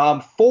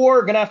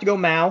 4, gonna have to go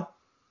Mao.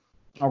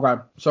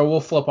 Okay, so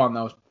we'll flip on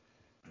those.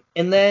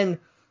 And then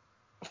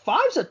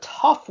 5's a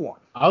tough one.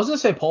 I was gonna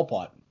say Pol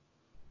Pot.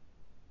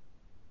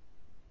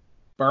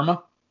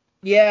 Burma?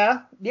 Yeah,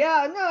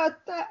 no,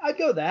 I'd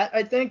go that.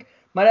 I think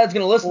my dad's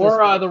gonna listen to this.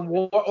 I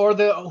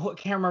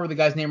can't remember the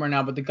guy's name right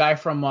now, but the guy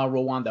from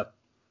Rwanda.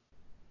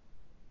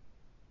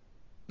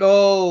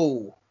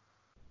 Oh.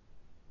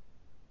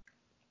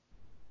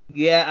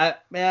 Yeah,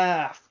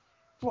 wow,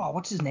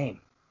 what's his name?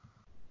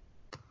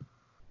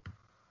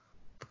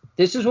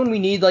 This is when we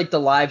need the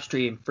live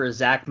stream for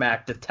Zach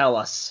Mack to tell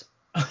us.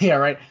 Yeah,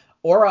 right.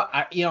 Or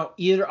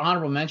either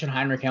honorable mention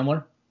Heinrich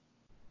Himmler.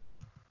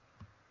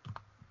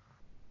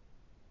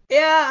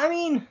 Yeah, I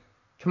mean,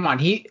 come on,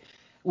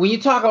 when you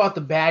talk about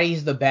the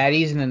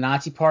baddies in the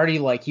Nazi party,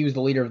 he was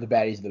the leader of the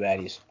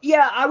baddies.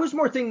 Yeah, I was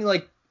more thinking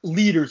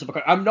leaders of a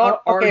country. I'm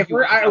not arguing.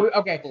 We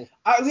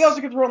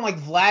also could throw in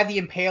Vlad the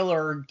Impaler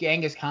or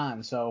Genghis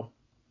Khan. So.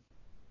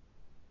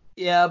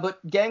 Yeah,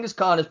 but Genghis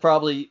Khan is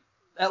probably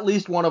at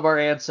least one of our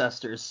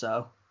ancestors.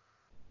 So.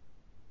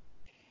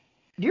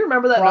 Do you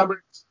remember that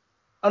number?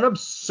 An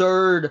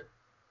absurd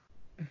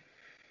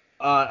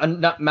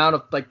amount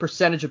of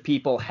percentage of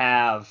people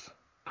have.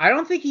 I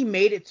don't think he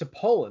made it to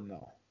Poland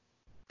though.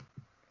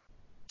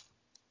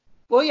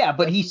 Well, yeah,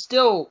 but he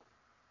still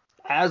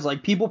has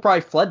people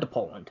probably fled to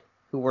Poland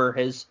who were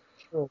his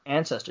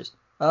ancestors.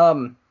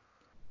 Mobutu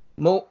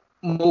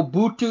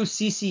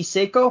Sese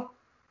Seko.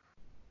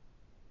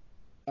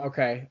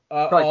 Okay.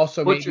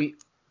 Also maybe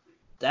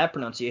that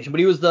pronunciation, but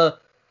he was the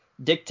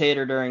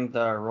dictator during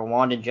the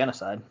Rwandan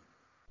genocide,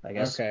 I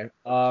guess. Okay.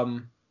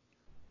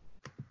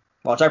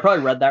 Watch, I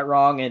probably read that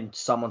wrong, and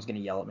someone's gonna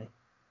yell at me.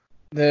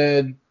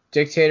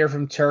 dictator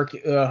from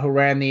Turkey who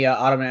ran the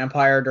Ottoman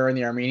Empire during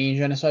the Armenian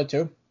genocide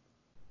too?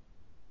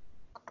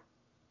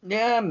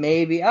 Yeah,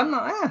 maybe. I'm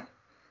not.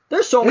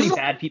 There's so many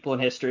bad people in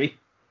history.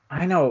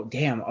 I know.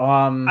 Damn.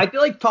 I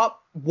feel like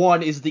top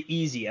one is the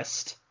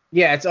easiest.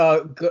 Yeah, it's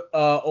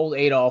old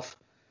Adolf.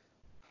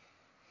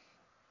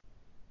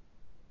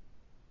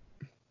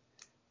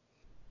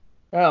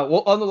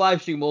 Well, on the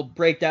live stream, we'll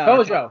break down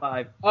our top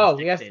 5. Oh,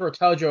 we have to throw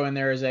Tojo in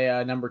there as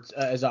a number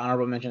as an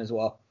honorable mention as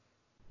well,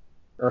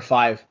 or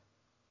 5.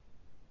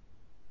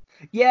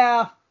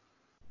 Yeah.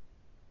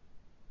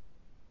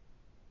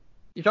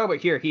 You're talking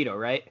about Hirohito,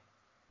 right?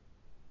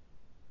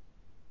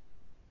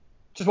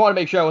 Just want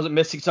to make sure I wasn't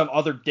missing some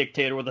other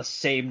dictator with the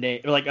same name,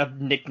 or like a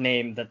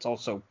nickname that's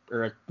also,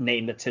 or a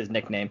name that's his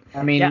nickname.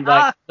 I mean,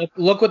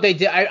 look what they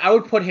did. I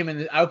would put him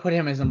in. I would put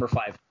him as number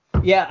 5.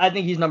 Yeah, I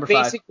think he's number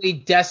 5. Basically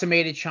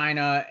decimated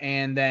China,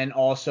 and then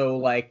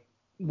also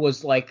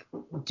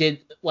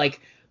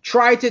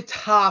tried to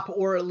top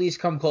or at least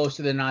come close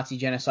to the Nazi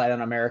genocide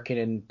on American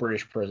and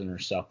British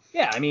prisoners. So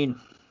yeah, I mean,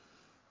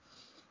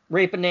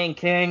 Rape and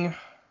Nanking.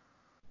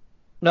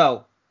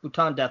 No,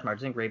 Bhutan Death March.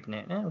 I think Rape and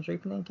Nanking. Was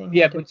Rape and Nanking?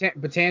 Yeah,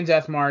 Bhutan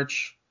Death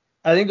March.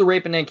 I think the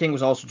Rape and Nanking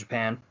was also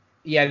Japan.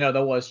 Yeah, no,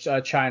 that was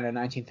China,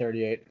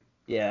 1938.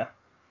 Yeah,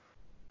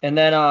 and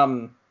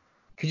then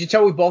could you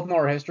tell we both know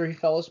our history,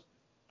 fellas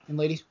and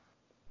ladies?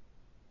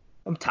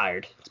 I'm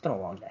tired. It's been a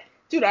long day.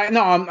 Dude, I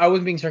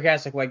wasn't being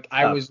sarcastic. Like,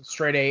 I was a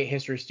straight A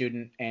history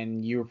student,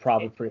 and you were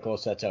probably pretty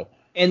close to that, too.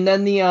 And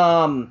then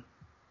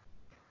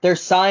their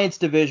science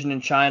division in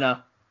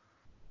China,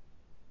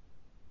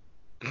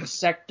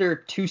 Sector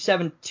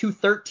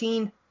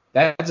 27213.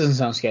 That doesn't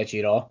sound sketchy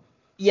at all.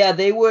 Yeah,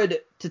 they wanted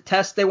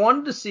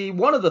to see,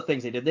 one of the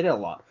things they did a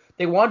lot.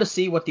 They wanted to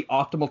see what the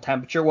optimal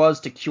temperature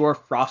was to cure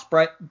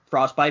frostbite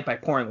by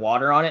pouring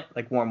water on it,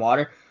 like warm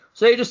water.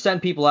 So they just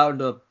sent people out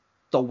into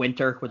the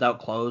winter without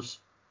clothes.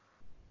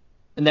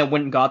 And then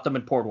went and got them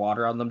and poured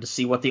water on them to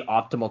see what the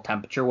optimal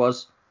temperature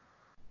was.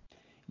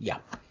 Yeah.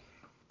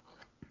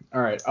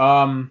 All right.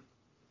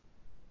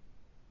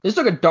 This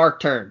took a dark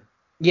turn.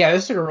 Yeah,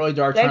 this took a really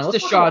dark turn. Thanks to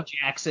Sean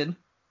Jackson.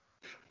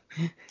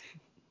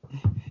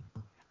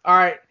 All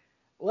right.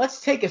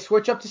 Let's take a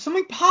switch up to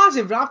something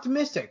positive and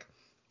optimistic.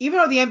 Even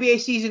though the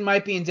NBA season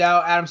might be in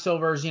doubt, Adam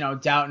Silver's,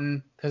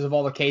 doubting because of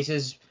all the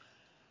cases.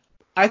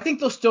 I think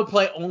they'll still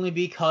play only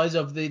because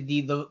of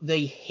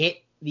the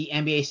hit the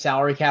NBA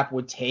salary cap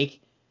would take,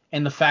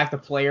 and the fact that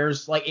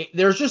players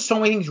there's just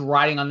so many things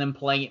riding on them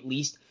playing at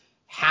least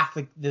half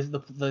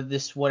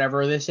this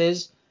whatever this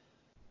is.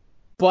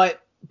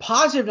 But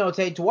positive note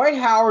today, Dwight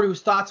Howard, they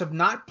didn't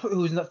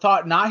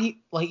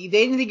think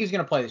he was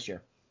going to play this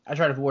year. I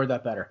tried to word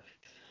that better.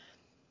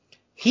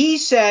 He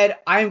said,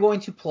 "I am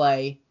going to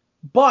play,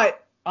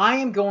 but I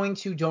am going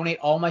to donate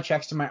all my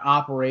checks to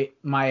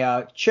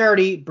my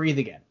charity, Breathe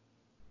Again."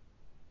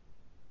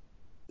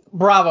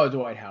 Bravo,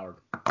 Dwight Howard.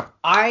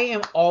 I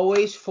am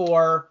always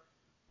for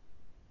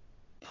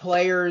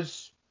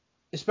players,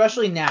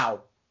 especially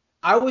now.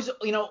 I was,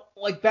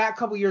 back a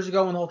couple years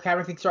ago when the whole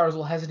Kaepernick thing started, I was a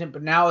little hesitant,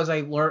 but now as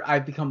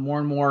I've become more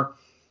and more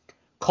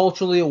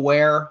culturally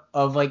aware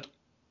of,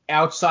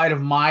 outside of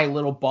my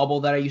little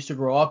bubble that I used to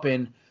grow up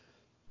in,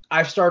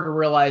 I've started to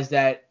realize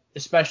that,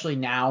 especially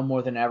now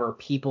more than ever,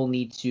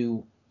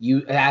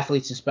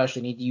 athletes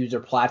especially need to use their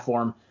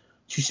platform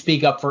to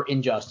speak up for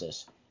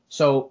injustice.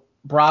 So,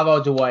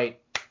 bravo, Dwight.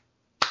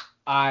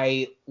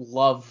 I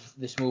love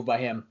this move by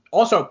him.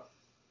 Also,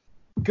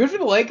 good for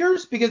the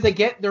Lakers because they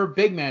get their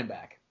big man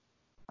back.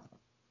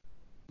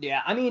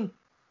 Yeah, I mean,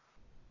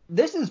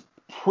 this is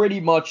pretty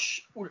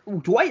much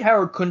Dwight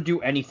Howard couldn't do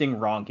anything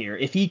wrong here.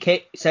 If he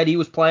said he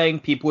was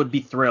playing, people would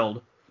be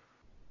thrilled.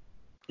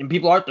 And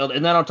people are thrilled.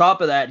 And then on top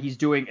of that, he's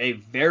doing a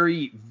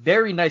very,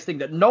 very nice thing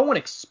that no one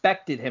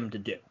expected him to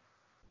do.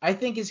 I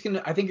think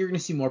you're gonna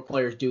see more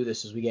players do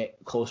this as we get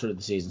closer to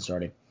the season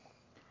starting.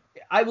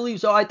 I believe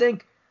so. I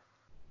think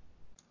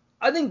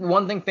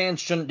one thing fans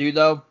shouldn't do,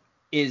 though,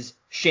 is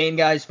shame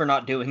guys for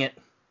not doing it.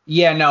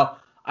 Yeah, no.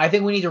 I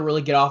think we need to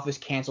really get off this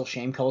cancel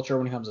shame culture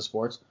when it comes to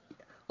sports.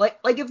 Like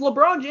if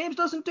LeBron James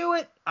doesn't do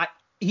it,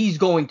 he's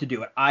going to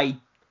do it.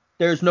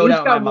 There's no doubt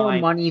in my mind. He's got more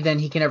money than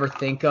he can ever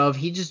think of.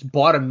 He just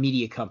bought a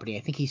media company.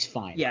 I think he's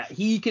fine. Yeah,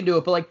 he can do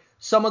it. But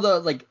some of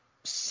the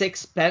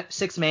six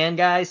man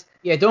guys.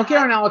 Yeah, don't get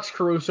on Alex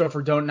Caruso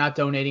for not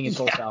donating his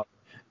whole salary.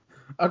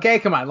 Okay,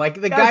 come on.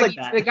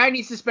 The guy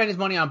needs to spend his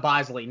money on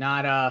Bosley,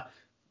 not on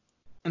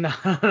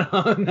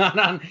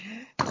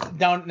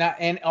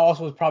and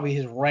also was probably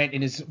his rent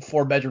in his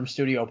 4-bedroom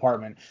studio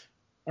apartment,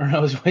 or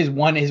no, his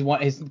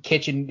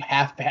kitchen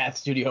half bath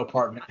studio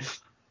apartment.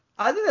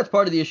 I think that's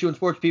part of the issue in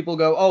sports. People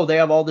go, oh, they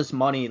have all this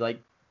money,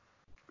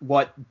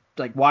 why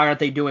aren't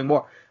they doing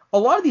more? A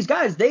lot of these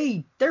guys,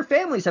 their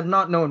families have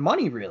not known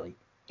money really,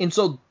 and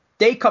so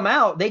they come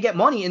out, they get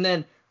money, and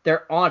then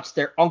their aunts,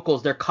 their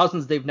uncles, their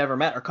cousins they've never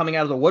met are coming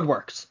out of the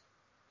woodworks.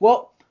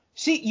 Well,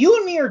 see, you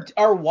and me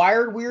are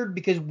wired weird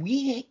because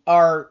we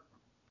are,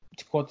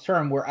 to quote the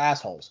term, we're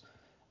assholes.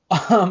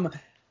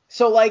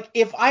 So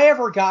if I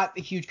ever got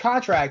a huge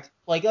contract,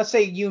 like, let's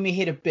say you and me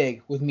hit it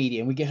big with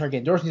media, and we start getting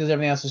endorsement deals,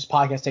 everything else, this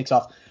podcast takes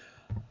off.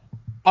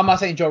 I'm not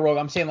saying Joe Rogan.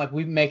 I'm saying, like,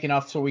 we make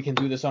enough so we can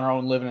do this on our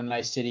own, live in a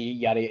nice city,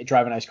 yada,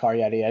 drive a nice car,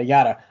 yada, yada,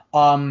 yada.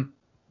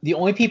 The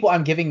only people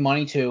I'm giving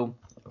money to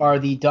are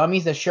the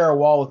dummies that share a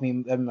wall with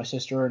me, and my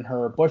sister and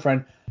her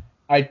boyfriend.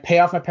 I'd pay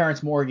off my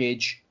parents'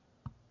 mortgage,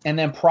 and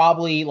then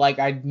probably, like,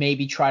 I'd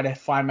maybe try to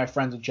find my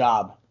friends a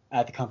job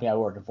at the company I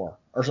was working for,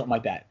 or something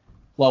like that.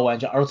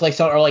 Low-end job. Or it's like,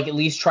 so, or like at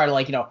least try to,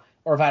 like,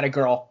 or if I had a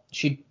girl,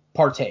 she'd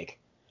partake.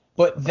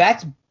 But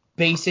that's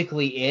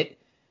basically it.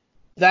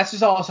 That's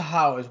just also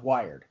how I was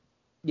wired.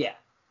 Yeah.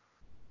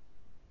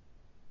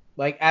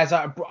 Like, as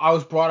I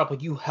was brought up,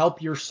 like, you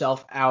help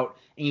yourself out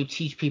and you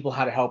teach people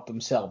how to help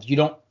themselves. You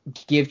don't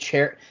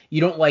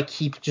you don't, like,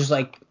 keep just,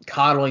 like,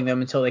 coddling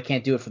them until they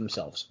can't do it for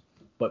themselves.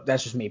 But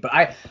that's just me.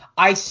 But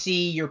I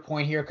see your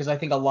point here, because I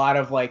think a lot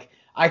of, like,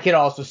 I could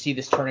also see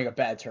this turning a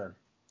bad turn.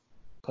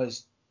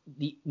 Because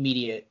the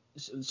media,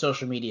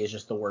 social media is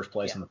just the worst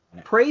place on the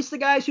planet. Praise the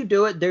guys who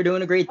do it. They're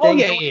doing a great thing.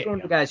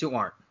 The guys who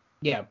aren't.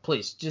 Yeah,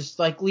 please. Just,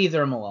 like, leave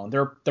them alone.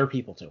 They're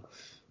people, too.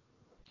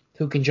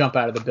 Who can jump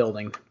out of the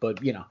building, but,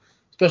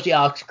 especially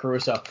Alex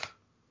Caruso.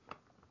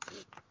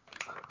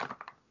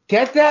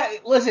 Get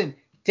that? Listen,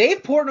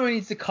 Dave Portnoy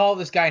needs to call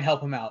this guy and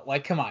help him out.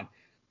 Like, come on.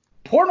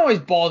 Portnoy's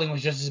balding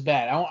was just as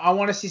bad. I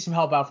want to see some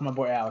help out from my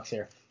boy Alex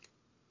here.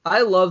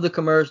 I love the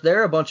commercials.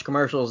 There are a bunch of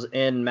commercials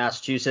in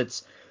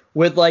Massachusetts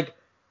with, like,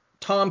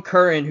 Tom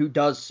Curran, who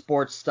does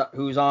sports stuff,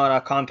 who's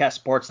on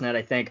Comcast Sportsnet,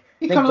 I think.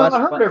 He comes on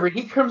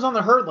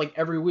the herd like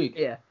every week.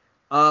 Yeah.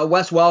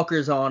 Wes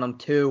Welker's on him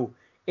too.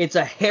 It's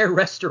a hair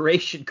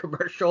restoration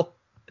commercial.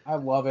 I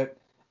love it.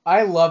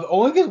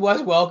 Only because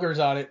Wes Welker's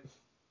on it.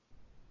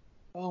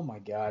 Oh my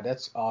God,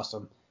 that's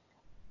awesome.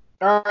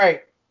 All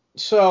right,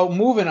 so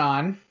moving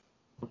on.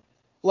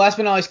 Last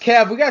but not least,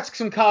 Kev, we got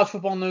some college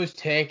football news.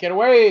 Take it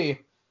away.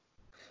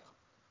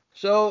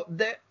 So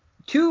the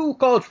two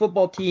college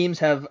football teams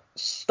have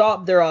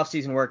stopped their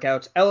offseason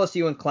workouts,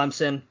 LSU and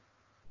Clemson.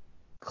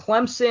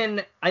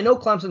 I know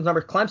Clemson's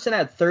numbers. Clemson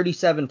had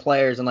 37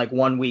 players in, like,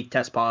 1 week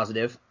test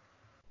positive.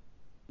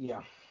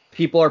 Yeah.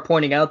 People are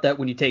pointing out that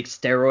when you take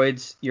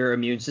steroids, your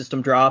immune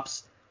system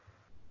drops.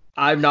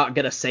 I'm not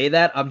going to say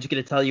that. I'm just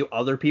going to tell you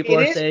other people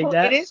are saying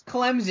that. It is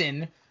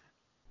Clemson.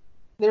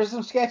 There's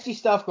some sketchy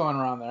stuff going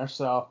around there,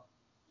 so.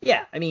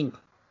 Yeah, I mean,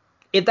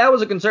 if that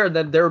was a concern,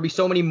 then there would be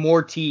so many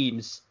more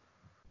teams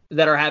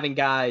that are having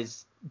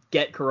guys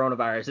get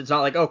coronavirus. It's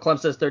not like, oh,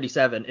 Clemson has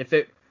 37. If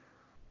it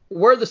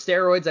were the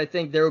steroids, I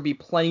think there would be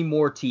plenty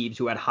more teams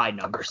who had high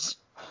numbers.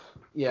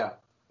 Yeah.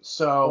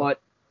 So.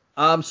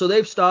 But, so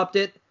they've stopped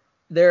it.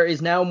 There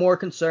is now more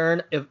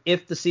concern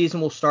if the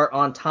season will start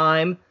on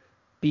time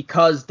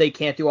because they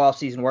can't do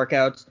off-season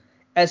workouts.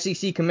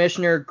 SEC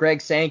Commissioner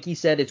Greg Sankey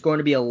said it's going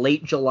to be a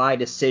late July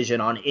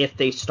decision on if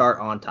they start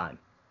on time.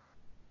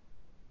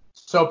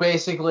 So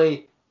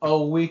basically,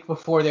 a week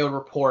before they would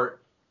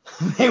report,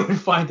 they would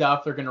find out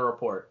if they're going to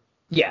report.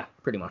 Yeah,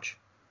 pretty much.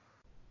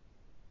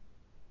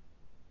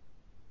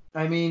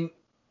 I mean,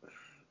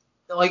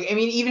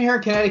 even here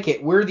in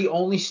Connecticut, we're the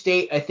only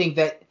state, I think,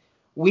 that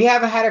we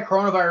haven't had a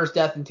coronavirus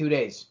death in 2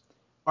 days.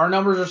 Our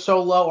numbers are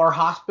so low, our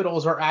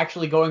hospitals are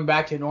actually going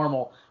back to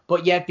normal.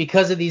 But yet,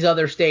 because of these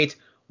other states,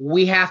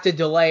 we have to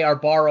delay our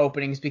bar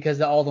openings because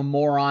of all the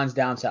morons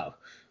down south.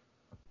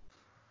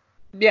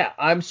 Yeah,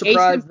 I'm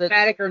surprised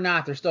asymptomatic or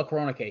not, there's still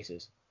corona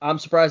cases. I'm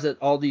surprised that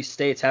all these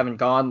states haven't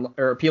gone,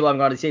 or people haven't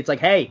gone to the states like,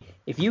 hey,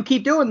 if you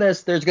keep doing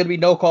this, there's going to be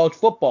no college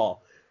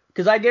football.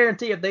 Because I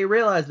guarantee if they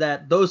realize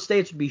that, those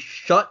states would be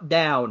shut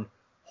down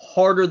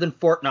harder than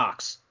Fort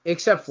Knox.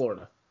 Except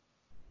Florida.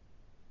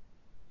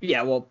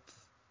 Yeah, well,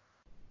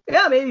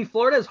 yeah, maybe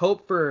Florida has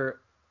hope for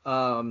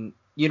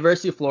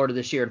University of Florida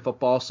this year in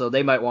football, so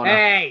they might want to.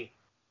 Hey!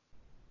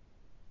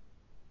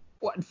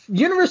 What?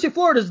 University of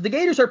Florida, the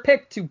Gators are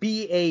picked to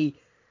be a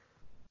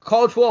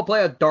college football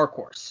playoff dark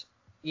horse.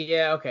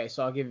 Yeah, okay,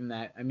 so I'll give him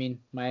that. I mean,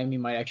 Miami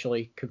might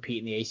actually compete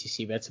in the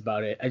ACC, but that's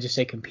about it. I just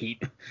say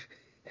compete.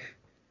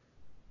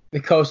 The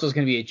Coastal's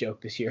going to be a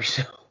joke this year,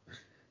 so.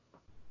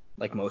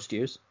 Like most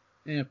years?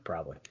 Yeah,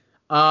 probably.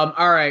 All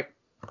right.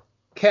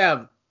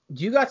 Kev,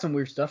 you got some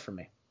weird stuff for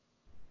me.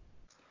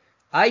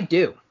 I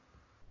do.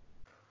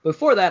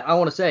 Before that, I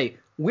want to say,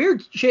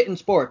 Weird Shit in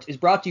Sports is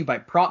brought to you by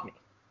PropMe.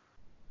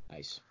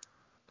 Nice.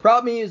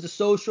 PropMe is a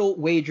social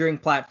wagering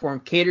platform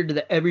catered to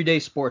the everyday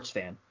sports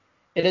fan.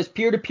 It has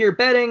peer-to-peer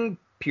betting,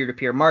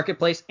 peer-to-peer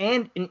marketplace,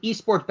 and an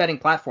esports betting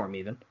platform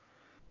even.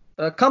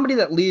 A company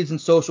that leads in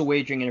social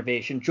wagering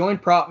innovation. Join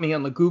PropMe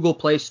on the Google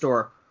Play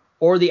Store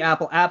or the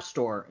Apple App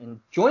Store and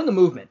join the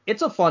movement.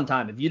 It's a fun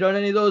time. Have you done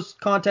any of those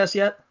contests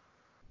yet?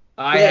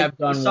 I have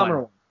done the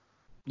summer one.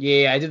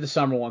 Yeah, I did the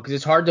summer one because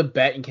it's hard to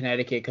bet in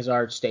Connecticut because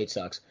our state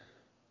sucks.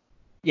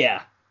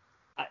 Yeah.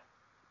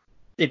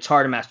 It's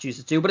hard in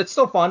Massachusetts too, but it's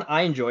still fun.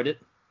 I enjoyed it.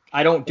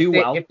 I don't do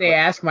well. If they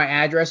ask, my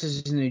address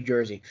is in New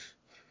Jersey.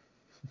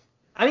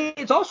 I mean,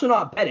 it's also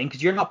not betting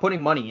because you're not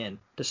putting money in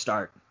to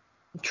start.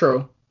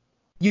 True.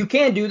 You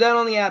can do that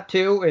on the app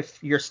too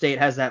if your state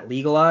has that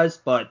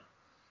legalized, but...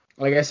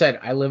 Like I said,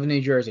 I live in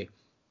New Jersey.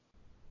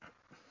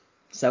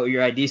 Is that what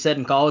your ID said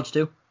in college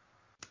too?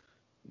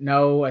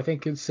 No, I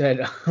think it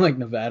said like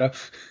Nevada.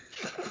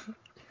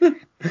 All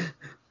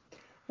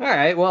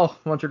right, well,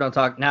 now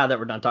that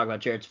we're done talking about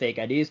Jared's fake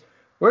IDs,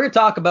 we're going to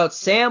talk about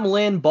Sam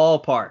Lynn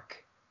Ballpark.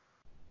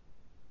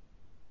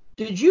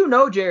 Did you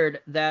know,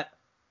 Jared, that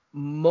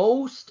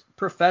most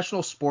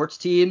professional sports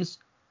teams,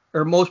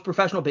 or most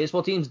professional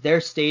baseball teams,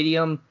 their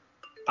stadium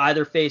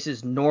either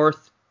faces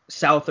north,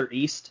 south, or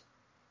east?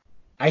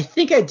 I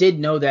think I did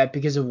know that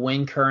because of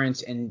wind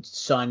currents and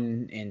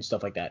sun and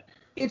stuff like that.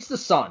 It's the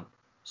sun.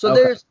 So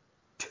There's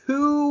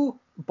 2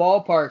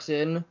 ballparks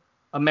in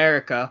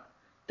America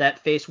that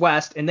face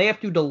west, and they have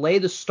to delay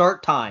the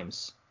start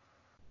times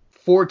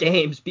for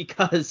games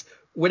because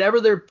whenever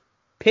their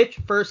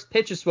first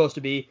pitch is supposed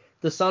to be,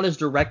 the sun is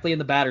directly in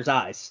the batter's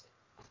eyes.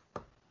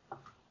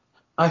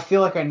 I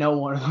feel like I know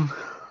one of them.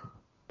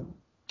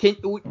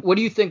 What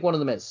do you think one of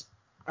them is?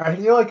 I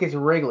feel like it's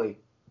Wrigley.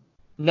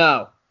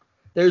 No.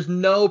 There's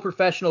no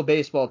professional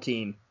baseball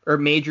team or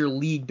major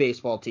league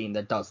baseball team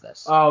that does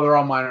this. Oh, they're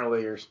all minor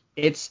leaguers.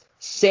 It's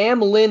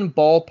Sam Lynn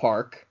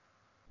Ballpark,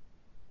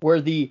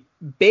 where the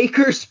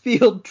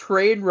Bakersfield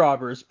Train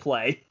Robbers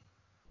play.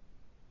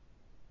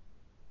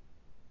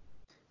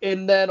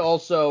 And then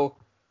also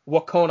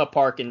Wacona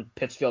Park in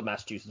Pittsfield,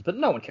 Massachusetts. But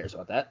no one cares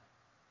about that.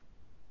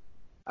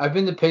 I've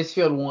been to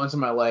Pittsfield once in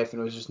my life,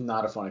 and it was just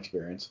not a fun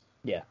experience.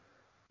 Yeah.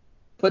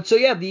 But so,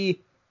 yeah,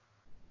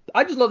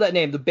 I just love that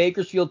name, the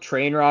Bakersfield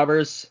Train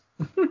Robbers.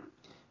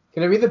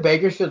 Can it be the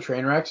Bakersfield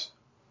Trainwrecks?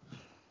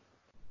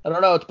 I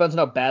don't know. It depends on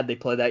how bad they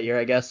play that year,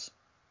 I guess.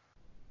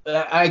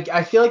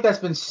 I feel like that's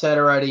been said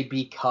already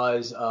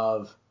because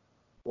of,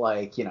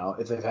 like, you know,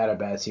 if they've had a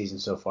bad season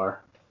so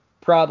far.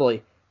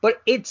 Probably.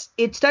 But it's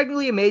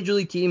technically a major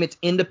league team. It's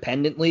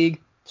independent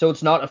league, so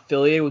it's not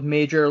affiliated with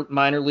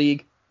minor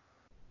league.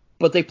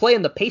 But they play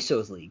in the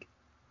Pesos League.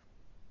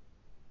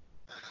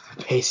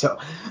 Peso.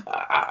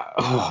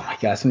 Oh, my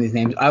God, some of these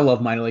names. I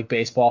love minor league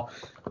baseball.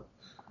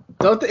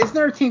 Isn't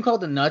there a team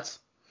called the Nuts?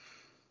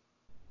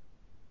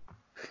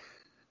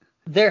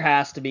 There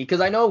has to be,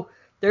 because I know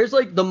there's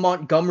like the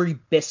Montgomery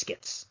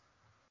Biscuits.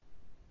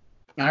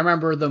 I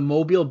remember the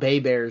Mobile Bay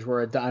Bears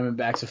were a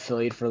Diamondbacks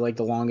affiliate for like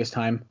the longest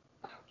time.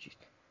 Oh,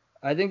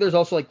 I think there's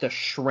also like the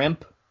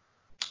Shrimp.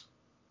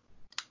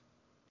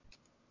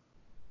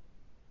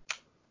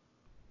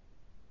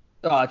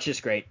 Oh, it's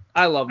just great.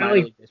 I love minor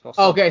league baseball.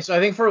 Okay, so I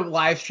think for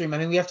live stream, I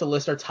think we have to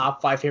list our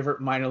top 5 favorite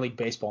minor league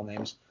baseball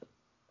names.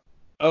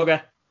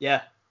 Okay,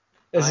 yeah.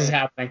 This is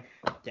happening.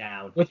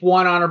 Down. With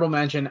one honorable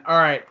mention. All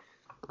right.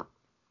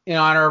 In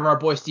honor of our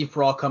boy Steve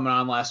Peralta coming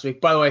on last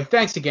week. By the way,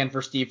 thanks again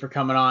for Steve for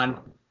coming on. It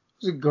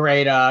was a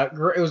great,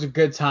 it was a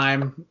good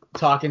time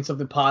talking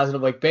something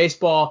positive like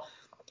baseball.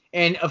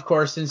 And of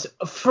course, since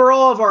for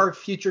all of our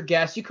future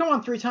guests, you come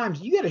on 3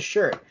 times, you get a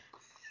shirt.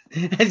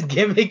 As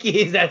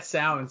gimmicky as that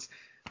sounds.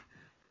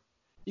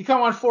 You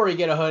come on 4, you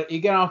get a hoodie.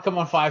 You come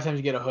on 5 times,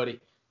 you get a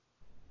hoodie.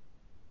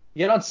 You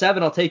get on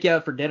 7, I'll take you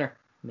out for dinner.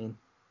 I mean,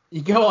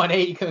 you go on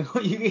 8, you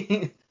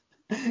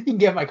can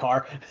get my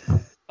car.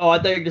 Oh, I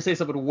thought you were going to say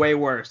something way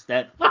worse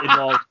that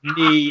involves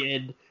me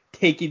and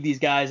taking these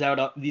guys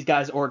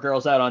or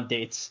girls out on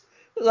dates.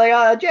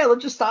 Like, Jay,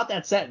 let's just stop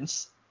that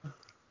sentence.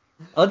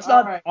 Let's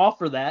not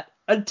offer that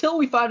until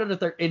we find out if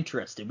they're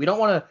interested. We don't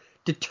want to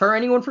deter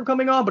anyone from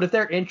coming on, but if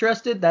they're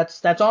interested,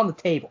 that's on the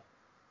table.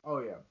 Oh,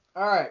 yeah.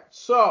 All right,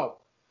 so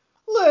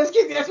let's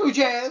get this with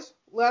jazz.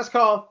 Last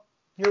call.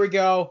 Here we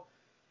go.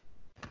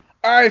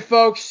 All right,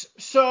 folks.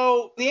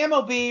 So the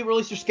MLB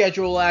released their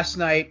schedule last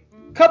night.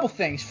 Couple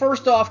things.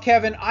 First off,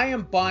 Kevin, I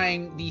am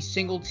buying the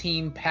single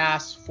team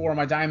pass for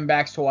my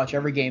Diamondbacks to watch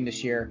every game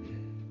this year.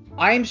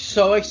 I am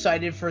so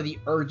excited for the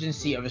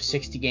urgency of a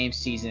 60-game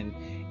season.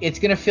 It's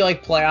going to feel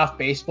like playoff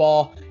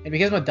baseball. And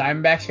because I'm a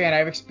Diamondbacks fan,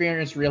 I've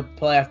experienced real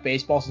playoff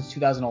baseball since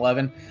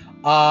 2011.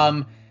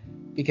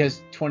 Because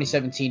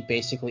 2017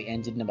 basically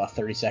ended in about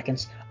 30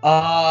 seconds.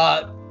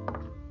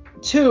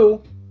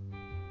 2,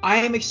 I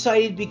am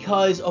excited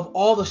because of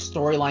all the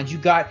storylines. You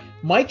got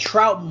Mike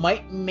Trout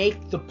might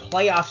make the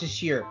playoffs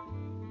this year.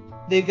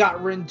 They've got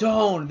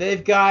Rendon.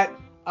 They've got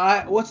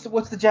what's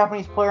the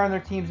Japanese player on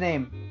their team's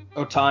name?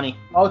 Ohtani.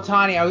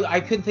 I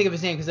couldn't think of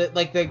his name because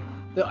like the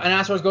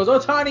announcer always goes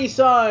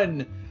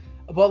Ohtani-san,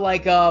 but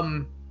like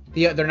the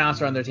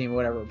announcer on their team or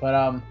whatever.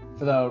 But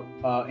for the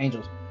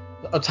Angels,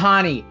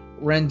 Ohtani,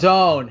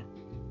 Rendon,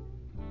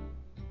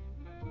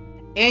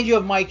 and you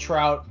have Mike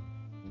Trout.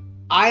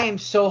 I am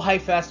so hyped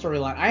for that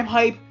storyline. I'm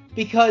hyped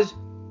because,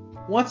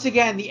 once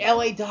again, the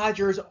LA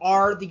Dodgers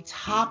are the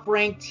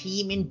top-ranked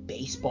team in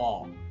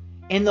baseball.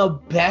 And the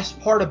best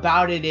part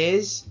about it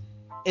is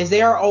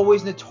they are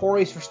always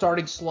notorious for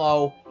starting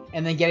slow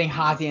and then getting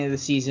hot at the end of the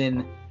season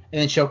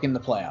and then choking the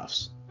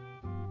playoffs.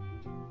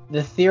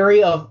 The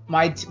theory of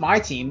my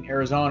team,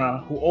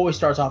 Arizona, who always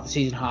starts off the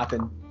season hot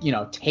and,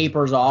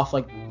 tapers off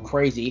like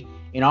crazy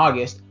in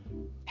August,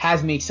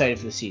 has me excited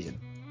for the season.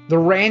 The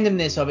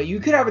randomness of it. You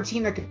could have a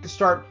team that could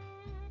start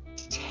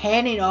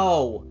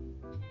 10-0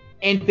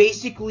 and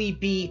basically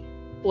be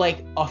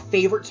like a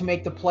favorite to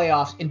make the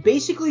playoffs and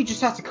basically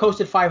just has to coast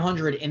at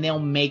 500 and they'll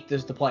make the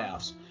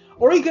playoffs.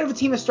 Or you could have a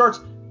team that starts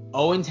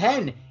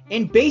 0-10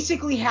 and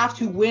basically have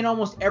to win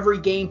almost every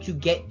game to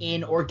get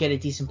in or get a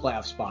decent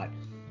playoff spot.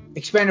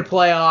 Expanded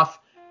playoff,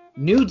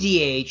 new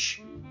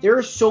DH. There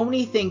are so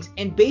many things.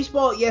 And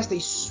baseball, yes, they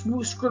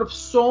screwed up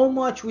so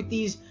much with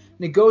these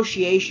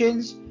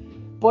negotiations.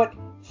 But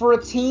for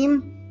a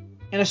team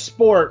and a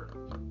sport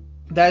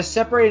that is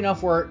separated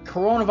enough where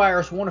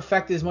coronavirus won't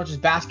affect it as much as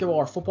basketball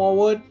or football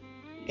would.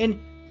 And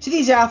to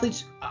these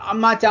athletes, I'm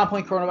not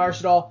downplaying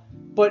coronavirus at all,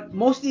 but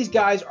most of these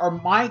guys are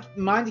mine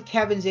to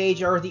Kevin's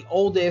age are the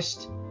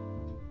oldest,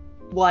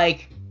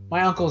 like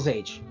my uncle's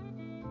age.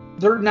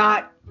 They're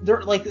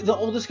like the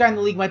oldest guy in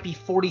the league might be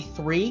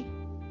 43,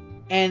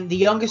 and the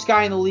youngest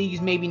guy in the league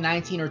is maybe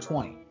 19 or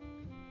 20.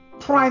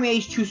 Prime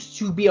age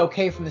to be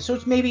okay from this. So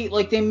it's maybe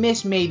like they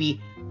miss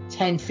maybe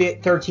 10,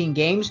 13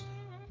 games.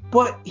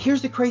 But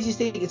here's the craziest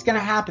thing. It's going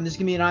to happen. This is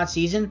going to be an odd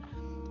season.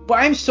 But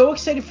I'm so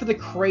excited for the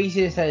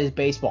craziest that is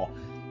baseball.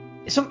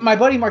 My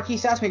buddy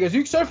Marquise asked me, he goes, are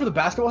you excited for the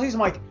basketball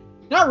season? I'm like,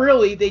 not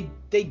really.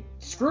 They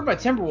screwed my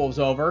Timberwolves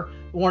over.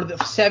 One of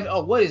the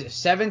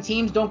 7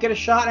 teams don't get a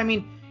shot? I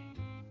mean,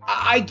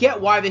 I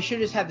get why they should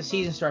have just had the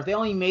season start. They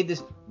only made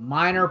this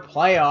minor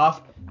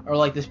playoff or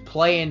like this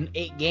play in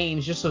 8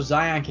 games just so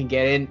Zion can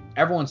get in.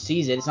 Everyone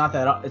sees it. It's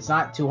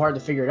not too hard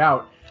to figure it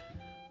out.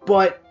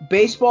 But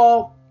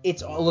baseball,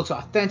 it looks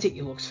authentic.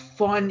 It looks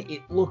fun.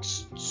 It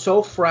looks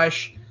so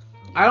fresh.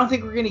 I don't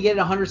think we're going to get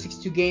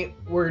 162 games.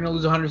 We're going to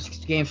lose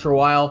 162 games for a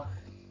while.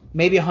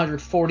 Maybe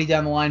 140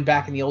 down the line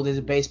back in the old days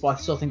of baseball. I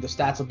still think the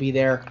stats will be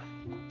there.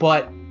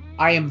 But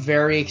I am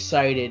very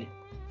excited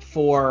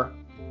for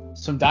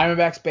some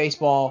Diamondbacks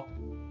baseball,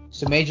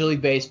 some Major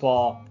League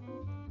Baseball,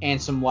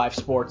 and some live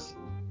sports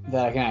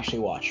that I can actually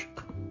watch.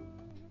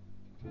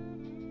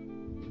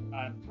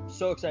 I'm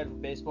so excited for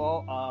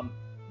baseball.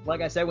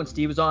 Like I said, when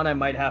Steve was on, I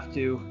might have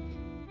to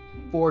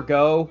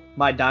forego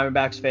my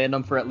Diamondbacks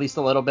fandom for at least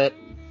a little bit.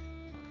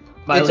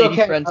 My it's lady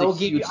okay. friend's I will a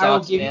give huge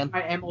you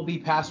my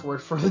MLB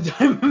password for the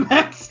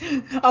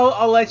Diamondbacks.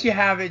 I'll let you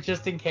have it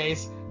just in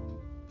case.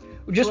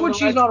 Just when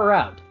she's not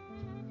around.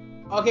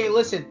 Okay,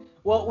 listen.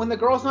 Well, when the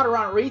girl's not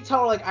around, really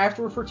tell her, like, I have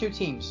to root for 2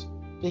 teams.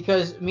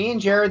 Because me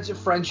and Jared's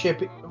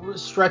friendship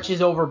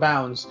stretches over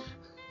bounds.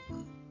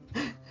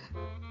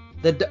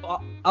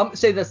 I'm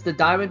say this: the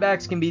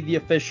Diamondbacks can be the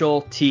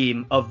official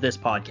team of this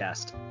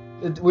podcast.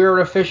 We're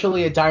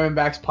officially a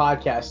Diamondbacks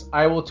podcast.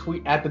 I will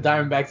tweet at the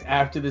Diamondbacks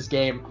after this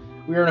game.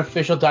 We are an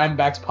official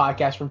Diamondbacks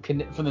podcast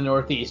from the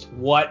Northeast.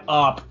 What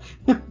up?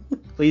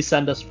 Please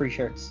send us free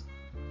shirts.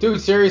 Dude,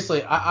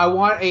 seriously, I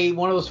want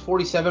one of those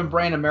 47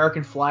 brand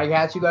American flag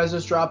hats you guys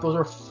just dropped. Those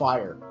are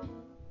fire.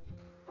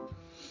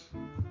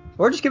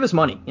 Or just give us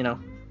money, you know.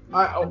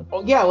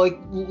 Yeah, like,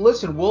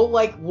 listen, we'll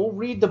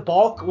read the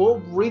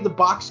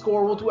box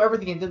score, we'll do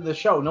everything into the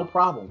show, no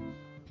problem.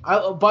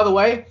 By the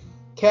way,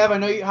 Kev,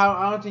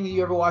 I don't think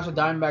you ever watched a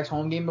Diamondbacks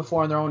home game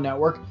before on their own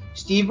network.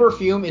 Steve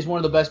Berfume is one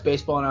of the best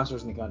baseball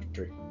announcers in the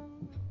country.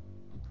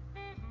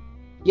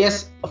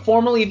 Yes,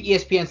 formerly of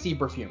ESPN, Steve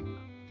Berfume.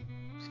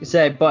 I was gonna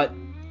say, but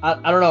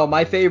I don't know.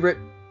 My favorite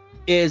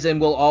is and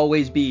will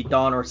always be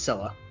Don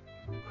Orsillo.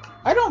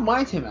 I don't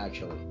mind him,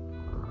 actually.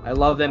 I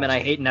love him, and I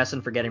hate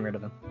Nesson for getting rid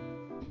of him.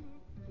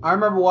 I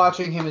remember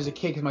watching him as a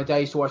kid because my dad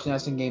used to watch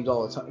Nesson games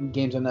on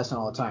Nesson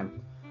all the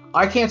time.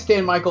 I can't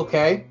stand Michael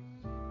Kay.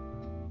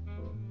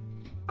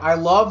 I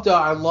loved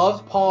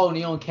Paul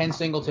O'Neill and Ken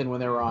Singleton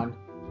when they were on.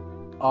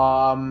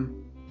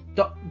 Don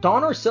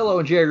Orsillo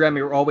and Jerry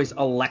Remy were always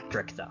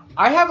electric, though.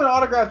 I have an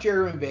autographed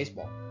Jerry Remy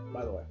baseball,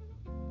 by the way.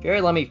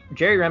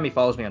 Jerry Remy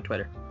follows me on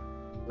Twitter.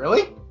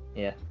 Really?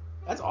 Yeah.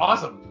 That's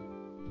awesome.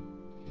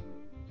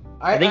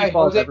 I think he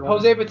follows everyone.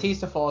 Jose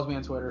Batista follows me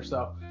on Twitter,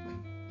 so.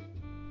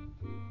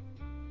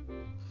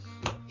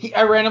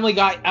 I randomly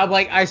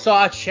I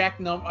saw a check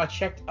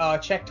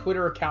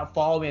Twitter account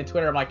follow me on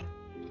Twitter. I'm like,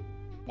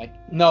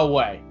 no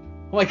way.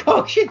 I'm like,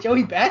 oh shit,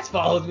 Joey Bats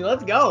follows me.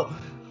 Let's go.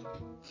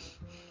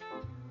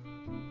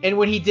 And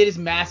when he did his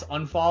mass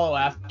unfollow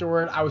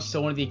afterward, I was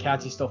still one of the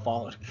accounts he still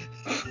followed.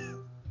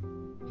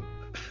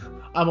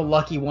 I'm a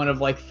lucky one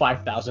of like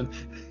 5,000.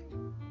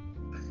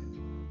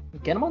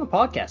 Get him on the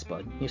podcast,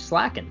 bud. You're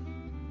slacking.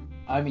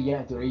 I mean,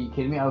 yeah, dude, are you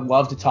kidding me? I would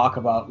love to talk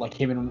about like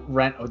him and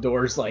Rent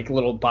Odor's like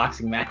little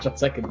boxing match on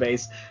second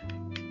base.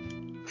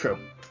 True.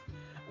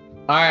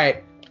 All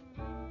right,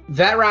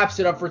 that wraps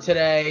it up for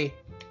today.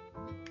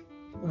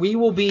 We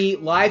will be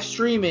live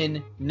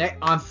streaming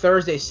on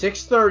Thursday,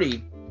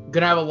 6:30.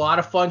 Gonna have a lot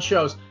of fun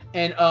shows,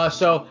 and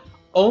so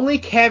only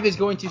Kev is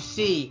going to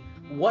see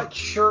what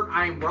shirt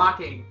I'm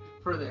rocking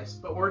for this.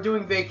 But we're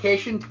doing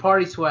vacation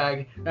party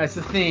swag. That's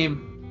the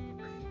theme.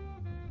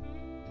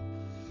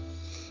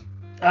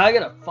 I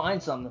gotta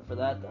find something for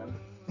that then.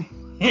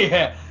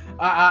 Yeah,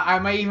 I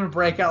might even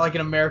break out like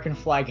an American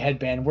flag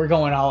headband. We're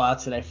going all out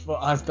today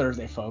on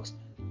Thursday, folks.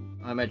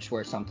 I might just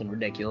wear something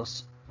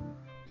ridiculous.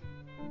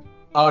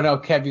 Oh no,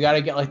 Kev, you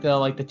gotta get like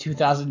the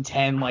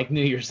 2010 like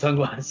New Year's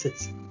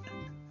sunglasses.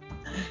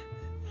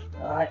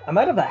 I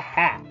might have a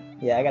hat.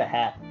 Yeah, I got a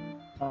hat.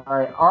 All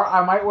right. Or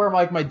I might wear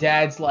like my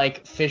dad's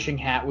like fishing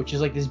hat, which is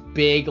like this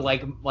big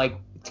like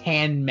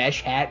tan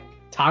mesh hat,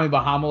 Tommy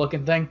Bahama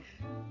looking thing.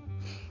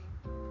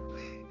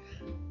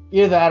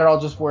 Either that, or I'll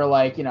just wear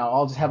like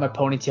I'll just have my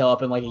ponytail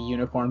up in like a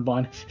unicorn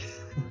bun.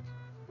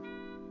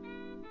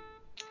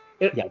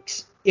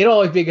 Yikes! It'll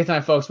always be a good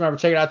time, folks. Remember,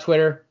 check it out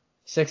Twitter,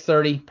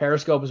 6:30,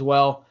 Periscope as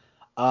well.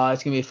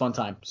 It's gonna be a fun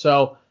time.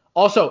 So,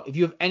 also, if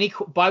you have any,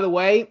 by the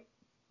way,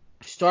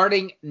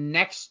 starting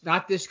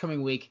not this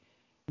coming week,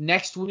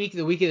 next week,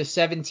 the week of the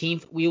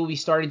 17th, we will be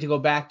starting to go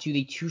back to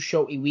the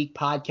 2-show-a-week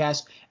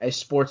podcast as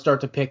sports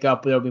start to pick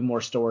up. There'll be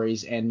more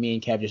stories, and me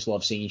and Kev just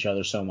love seeing each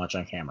other so much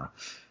on camera.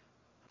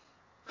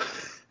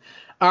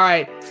 All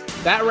right,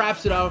 that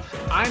wraps it up.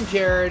 I'm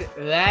Jared.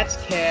 That's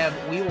Kev.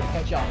 We will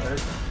catch y'all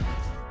Thursday.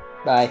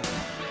 Bye.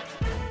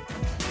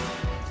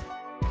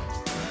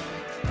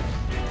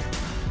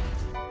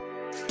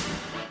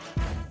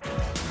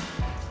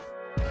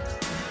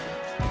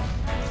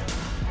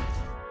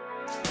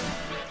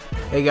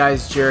 Hey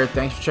guys, Jared.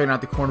 Thanks for checking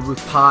out the Corner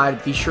Booth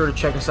Pod. Be sure to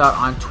check us out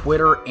on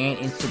Twitter and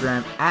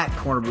Instagram at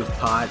Corner Booth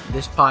Pod.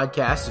 This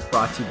podcast is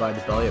brought to you by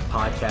the Belly Up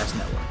Podcast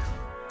Network.